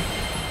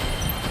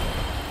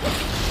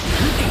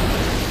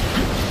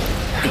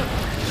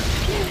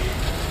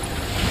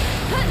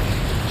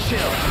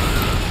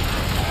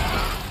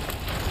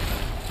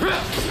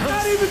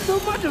 Not even so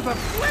much as a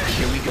flinch!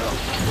 Here we go.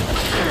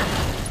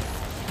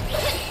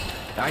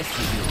 I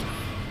see you.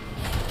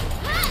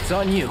 It's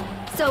on you.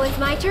 So it's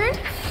my turn?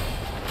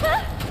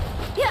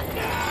 Yeah.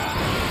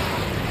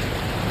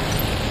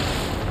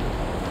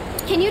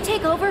 Can you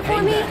take over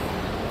for me?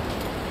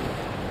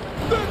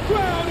 The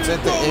crowd It's is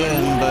at the going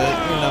end, but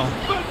you wild, know.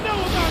 but no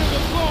amount of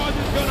applause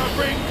is gonna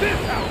bring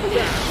this house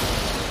down!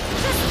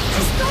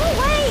 Just go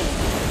away!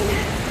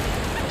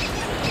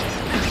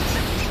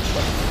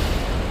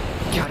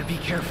 Gotta be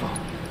careful.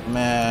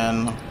 Man.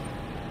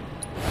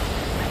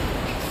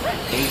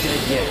 Ain't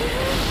dead yet.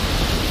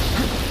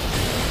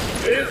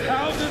 This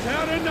house has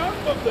had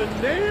enough of the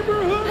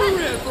neighborhood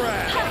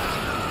riffraff!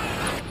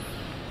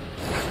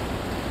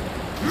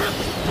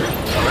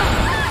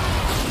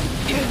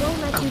 I won't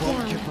let you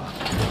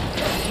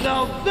down.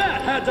 Now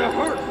that had to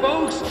hurt,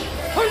 folks!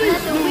 Are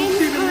these the moves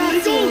wind even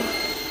legal?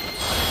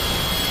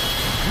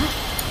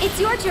 It's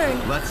your turn.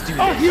 Let's do A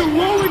this.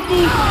 heroic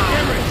move by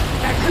Erin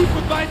as she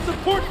provides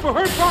support for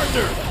her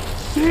partner!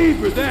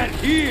 Savor that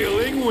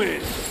healing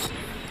wind!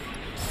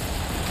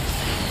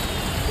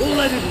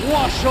 Let it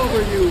wash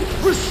over you,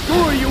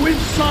 restore you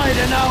inside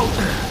and out!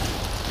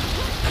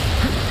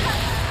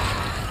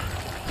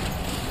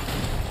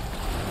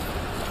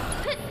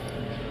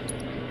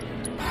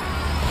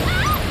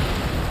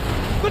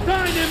 The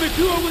dynamic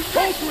duo was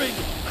faltering!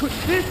 Could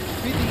this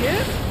be the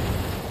end?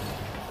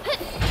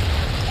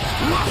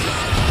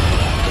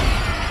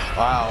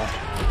 Wow.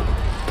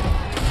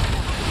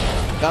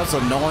 That's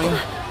annoying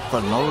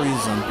for no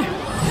reason.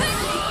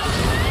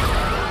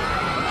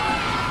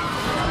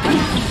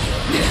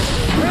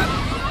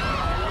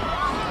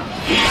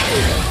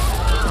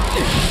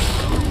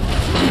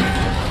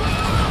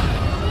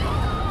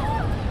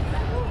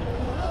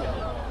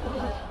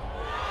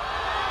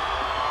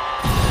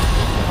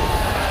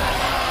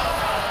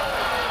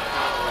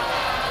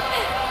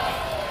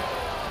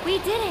 We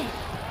did it.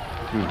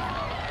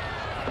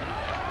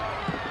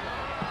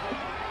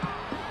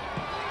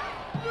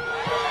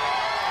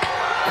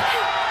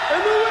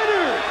 And the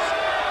winners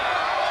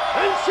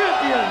and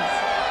champions,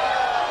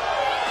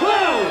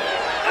 Cloud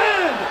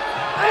and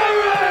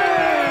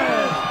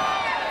Aaron!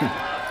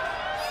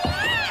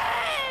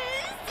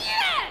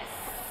 Yes!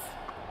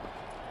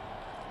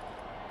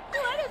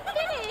 What a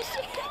finish!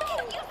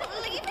 Can you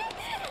believe it?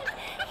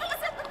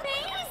 He's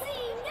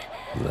amazing!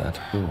 That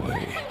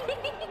boy.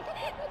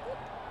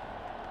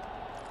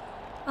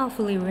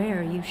 Awfully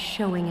rare you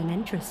showing an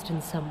interest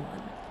in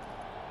someone.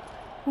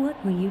 What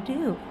will you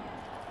do?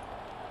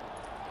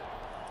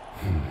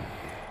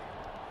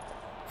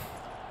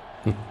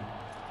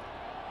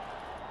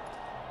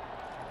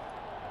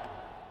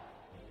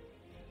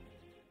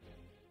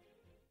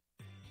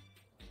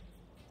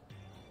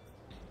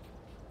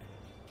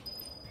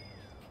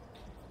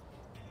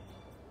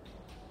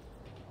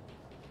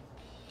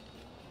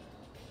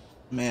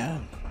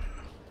 Man.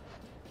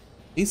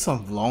 These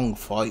some long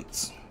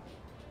fights.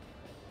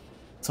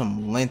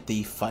 Some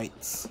lengthy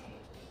fights.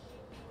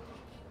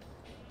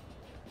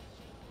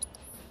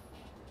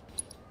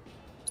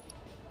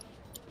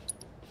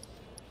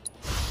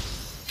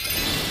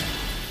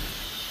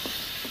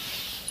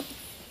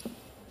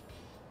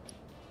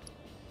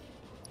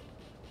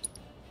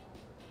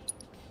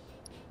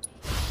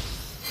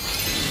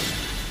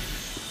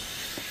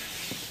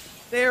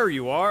 There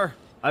you are.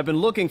 I've been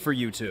looking for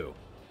you two.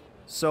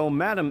 So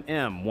Madam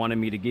M wanted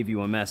me to give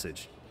you a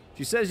message.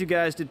 She says you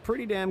guys did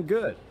pretty damn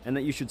good, and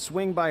that you should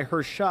swing by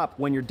her shop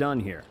when you're done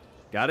here.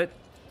 Got it?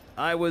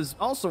 I was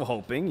also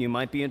hoping you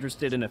might be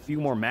interested in a few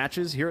more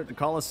matches here at the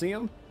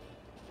Coliseum.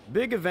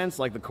 Big events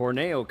like the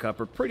Corneo Cup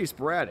are pretty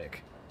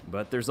sporadic,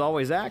 but there's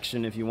always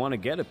action if you want to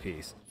get a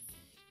piece.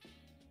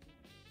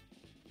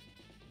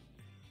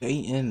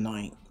 Day and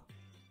night.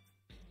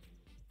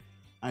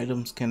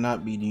 Items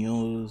cannot be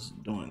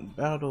used during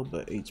battle,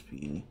 but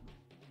HP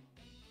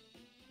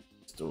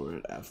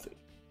stored after.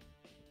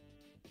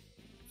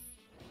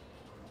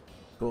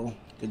 Cool.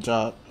 Good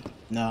job.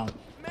 Now.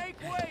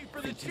 Make way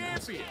for the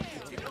champion!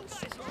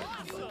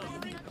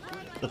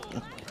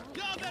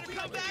 Y'all better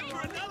come back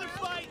for another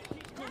fight!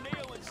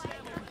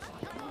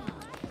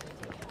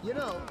 You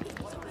know,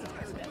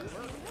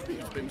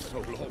 it's been so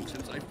long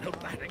since I felt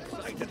that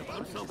excited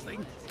about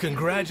something.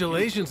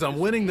 Congratulations on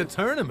winning the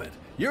tournament.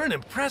 You're an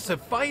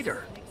impressive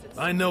fighter.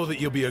 I know that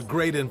you'll be a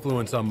great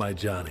influence on my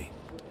Johnny.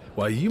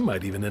 Why, you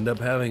might even end up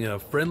having a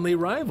friendly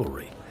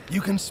rivalry. You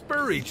can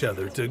spur each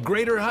other to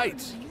greater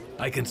heights.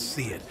 I can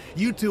see it.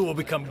 You two will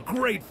become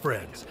great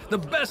friends. The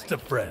best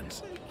of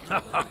friends.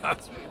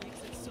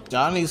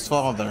 Johnny's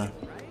father.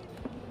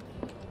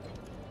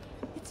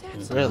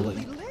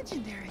 Really?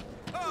 Legendary.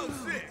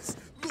 How's this?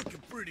 Looking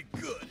pretty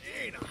good,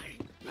 ain't I?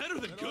 Better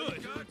than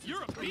good.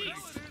 You're a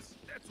beast.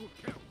 That's what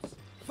counts.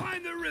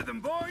 Find the rhythm,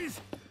 boys.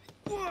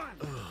 1,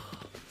 2.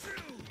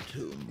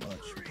 Too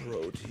much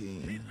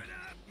protein.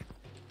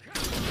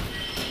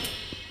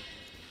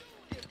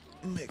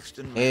 Mixed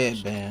and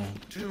matched.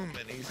 Too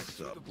many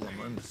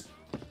supplements.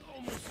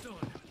 Almost done.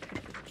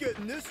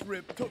 Getting this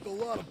rip took a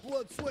lot of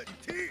blood, sweat,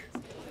 and tears.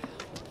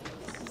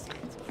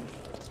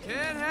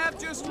 Can't have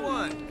just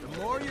one. The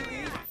more you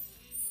eat,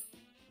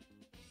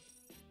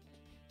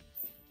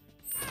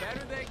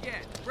 better they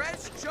get.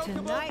 Fresh chocobo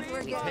Tonight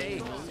we're beef.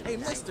 getting... Hey,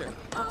 mister.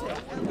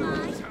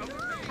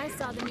 I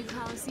saw the new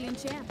Coliseum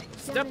champ.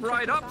 Step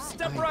right up,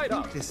 step right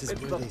up. This is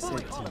It's where the they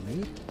said to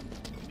meet.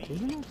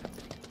 Isn't it?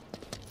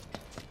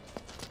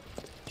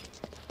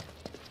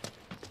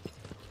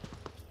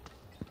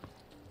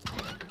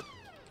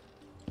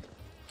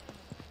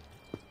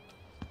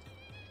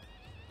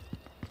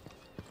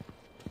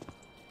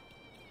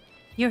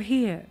 You're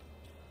here.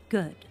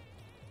 Good.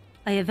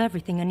 I have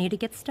everything I need to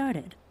get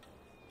started.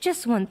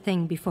 Just one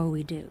thing before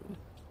we do.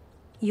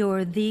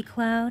 You're the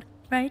Cloud,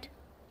 right?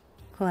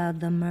 Cloud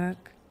the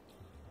Merc.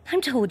 I'm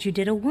told you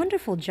did a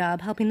wonderful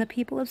job helping the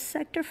people of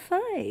Sector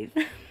 5.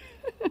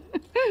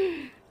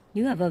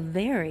 You have a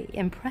very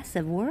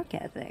impressive work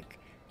ethic.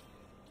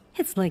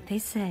 It's like they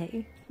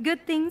say,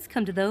 good things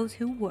come to those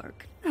who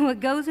work. What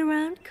goes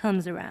around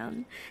comes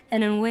around,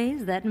 and in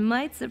ways that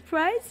might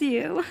surprise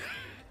you.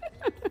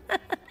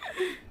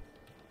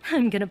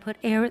 I'm gonna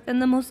put Aerith in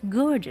the most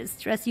gorgeous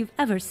dress you've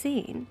ever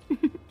seen.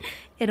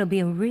 It'll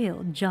be a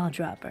real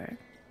jaw-dropper.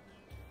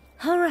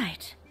 All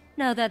right,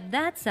 now that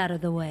that's out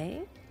of the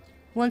way,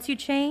 once you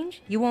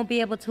change, you won't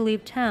be able to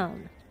leave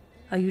town.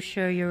 Are you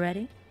sure you're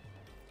ready?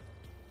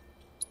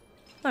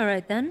 All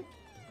right then,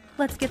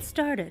 let's get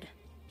started.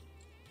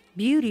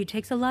 Beauty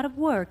takes a lot of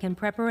work and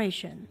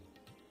preparation.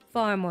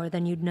 Far more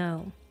than you'd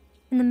know.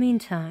 In the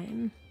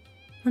meantime,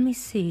 let me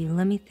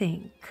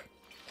think.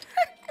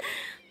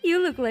 You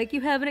look like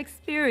you haven't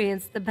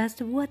experienced the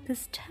best of what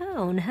this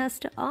town has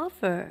to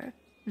offer.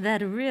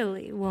 That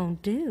really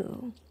won't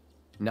do.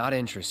 Not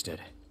interested.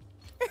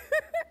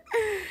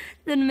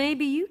 Then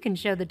maybe you can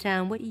show the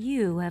town what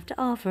you have to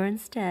offer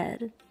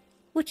instead.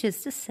 Which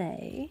is to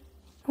say,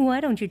 why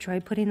don't you try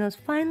putting those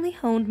finely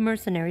honed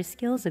mercenary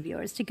skills of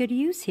yours to good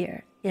use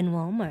here in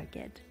Wall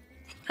Market?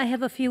 I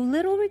have a few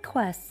little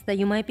requests that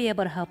you might be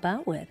able to help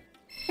out with.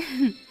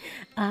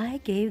 I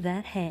gave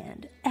that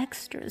hand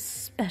extra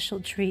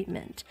special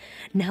treatment.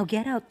 Now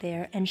get out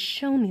there and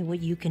show me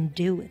what you can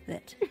do with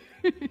it.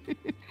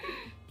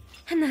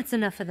 And that's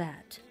enough of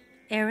that.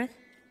 Aerith,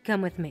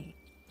 come with me.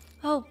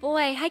 Oh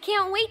boy, I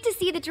can't wait to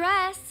see the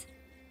dress.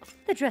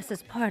 The dress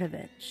is part of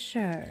it,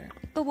 sure.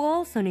 But we'll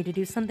also need to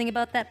do something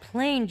about that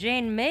plain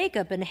Jane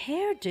makeup and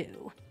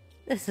hairdo.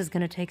 This is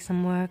gonna take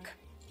some work.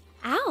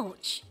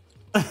 Ouch.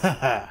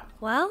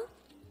 Well,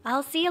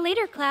 I'll see you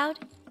later, Cloud.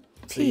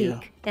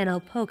 Peek, and I'll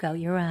poke out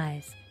your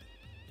eyes.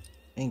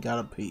 Ain't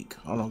gotta peek.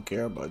 I don't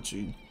care about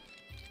you.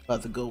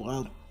 About to go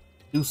out,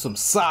 do some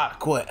side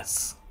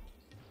quests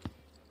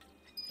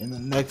in the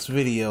next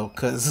video,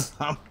 cause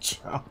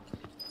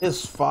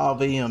it's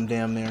 5 AM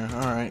damn near. All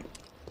right.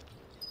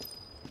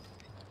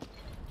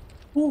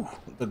 Whew,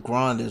 the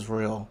grind is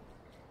real.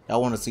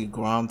 Y'all want to see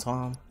grind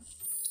time?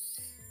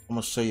 I'm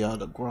gonna show y'all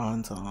the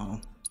grind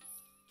time.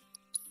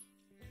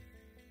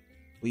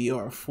 We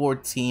are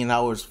 14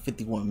 hours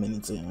 51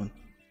 minutes in.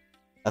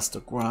 That's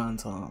the grind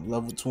time.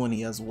 Level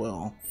 20 as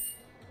well.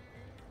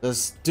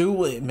 Let's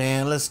do it,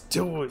 man. Let's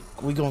do it.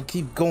 We're gonna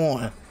keep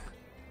going.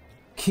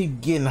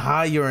 Keep getting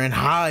higher and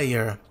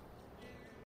higher.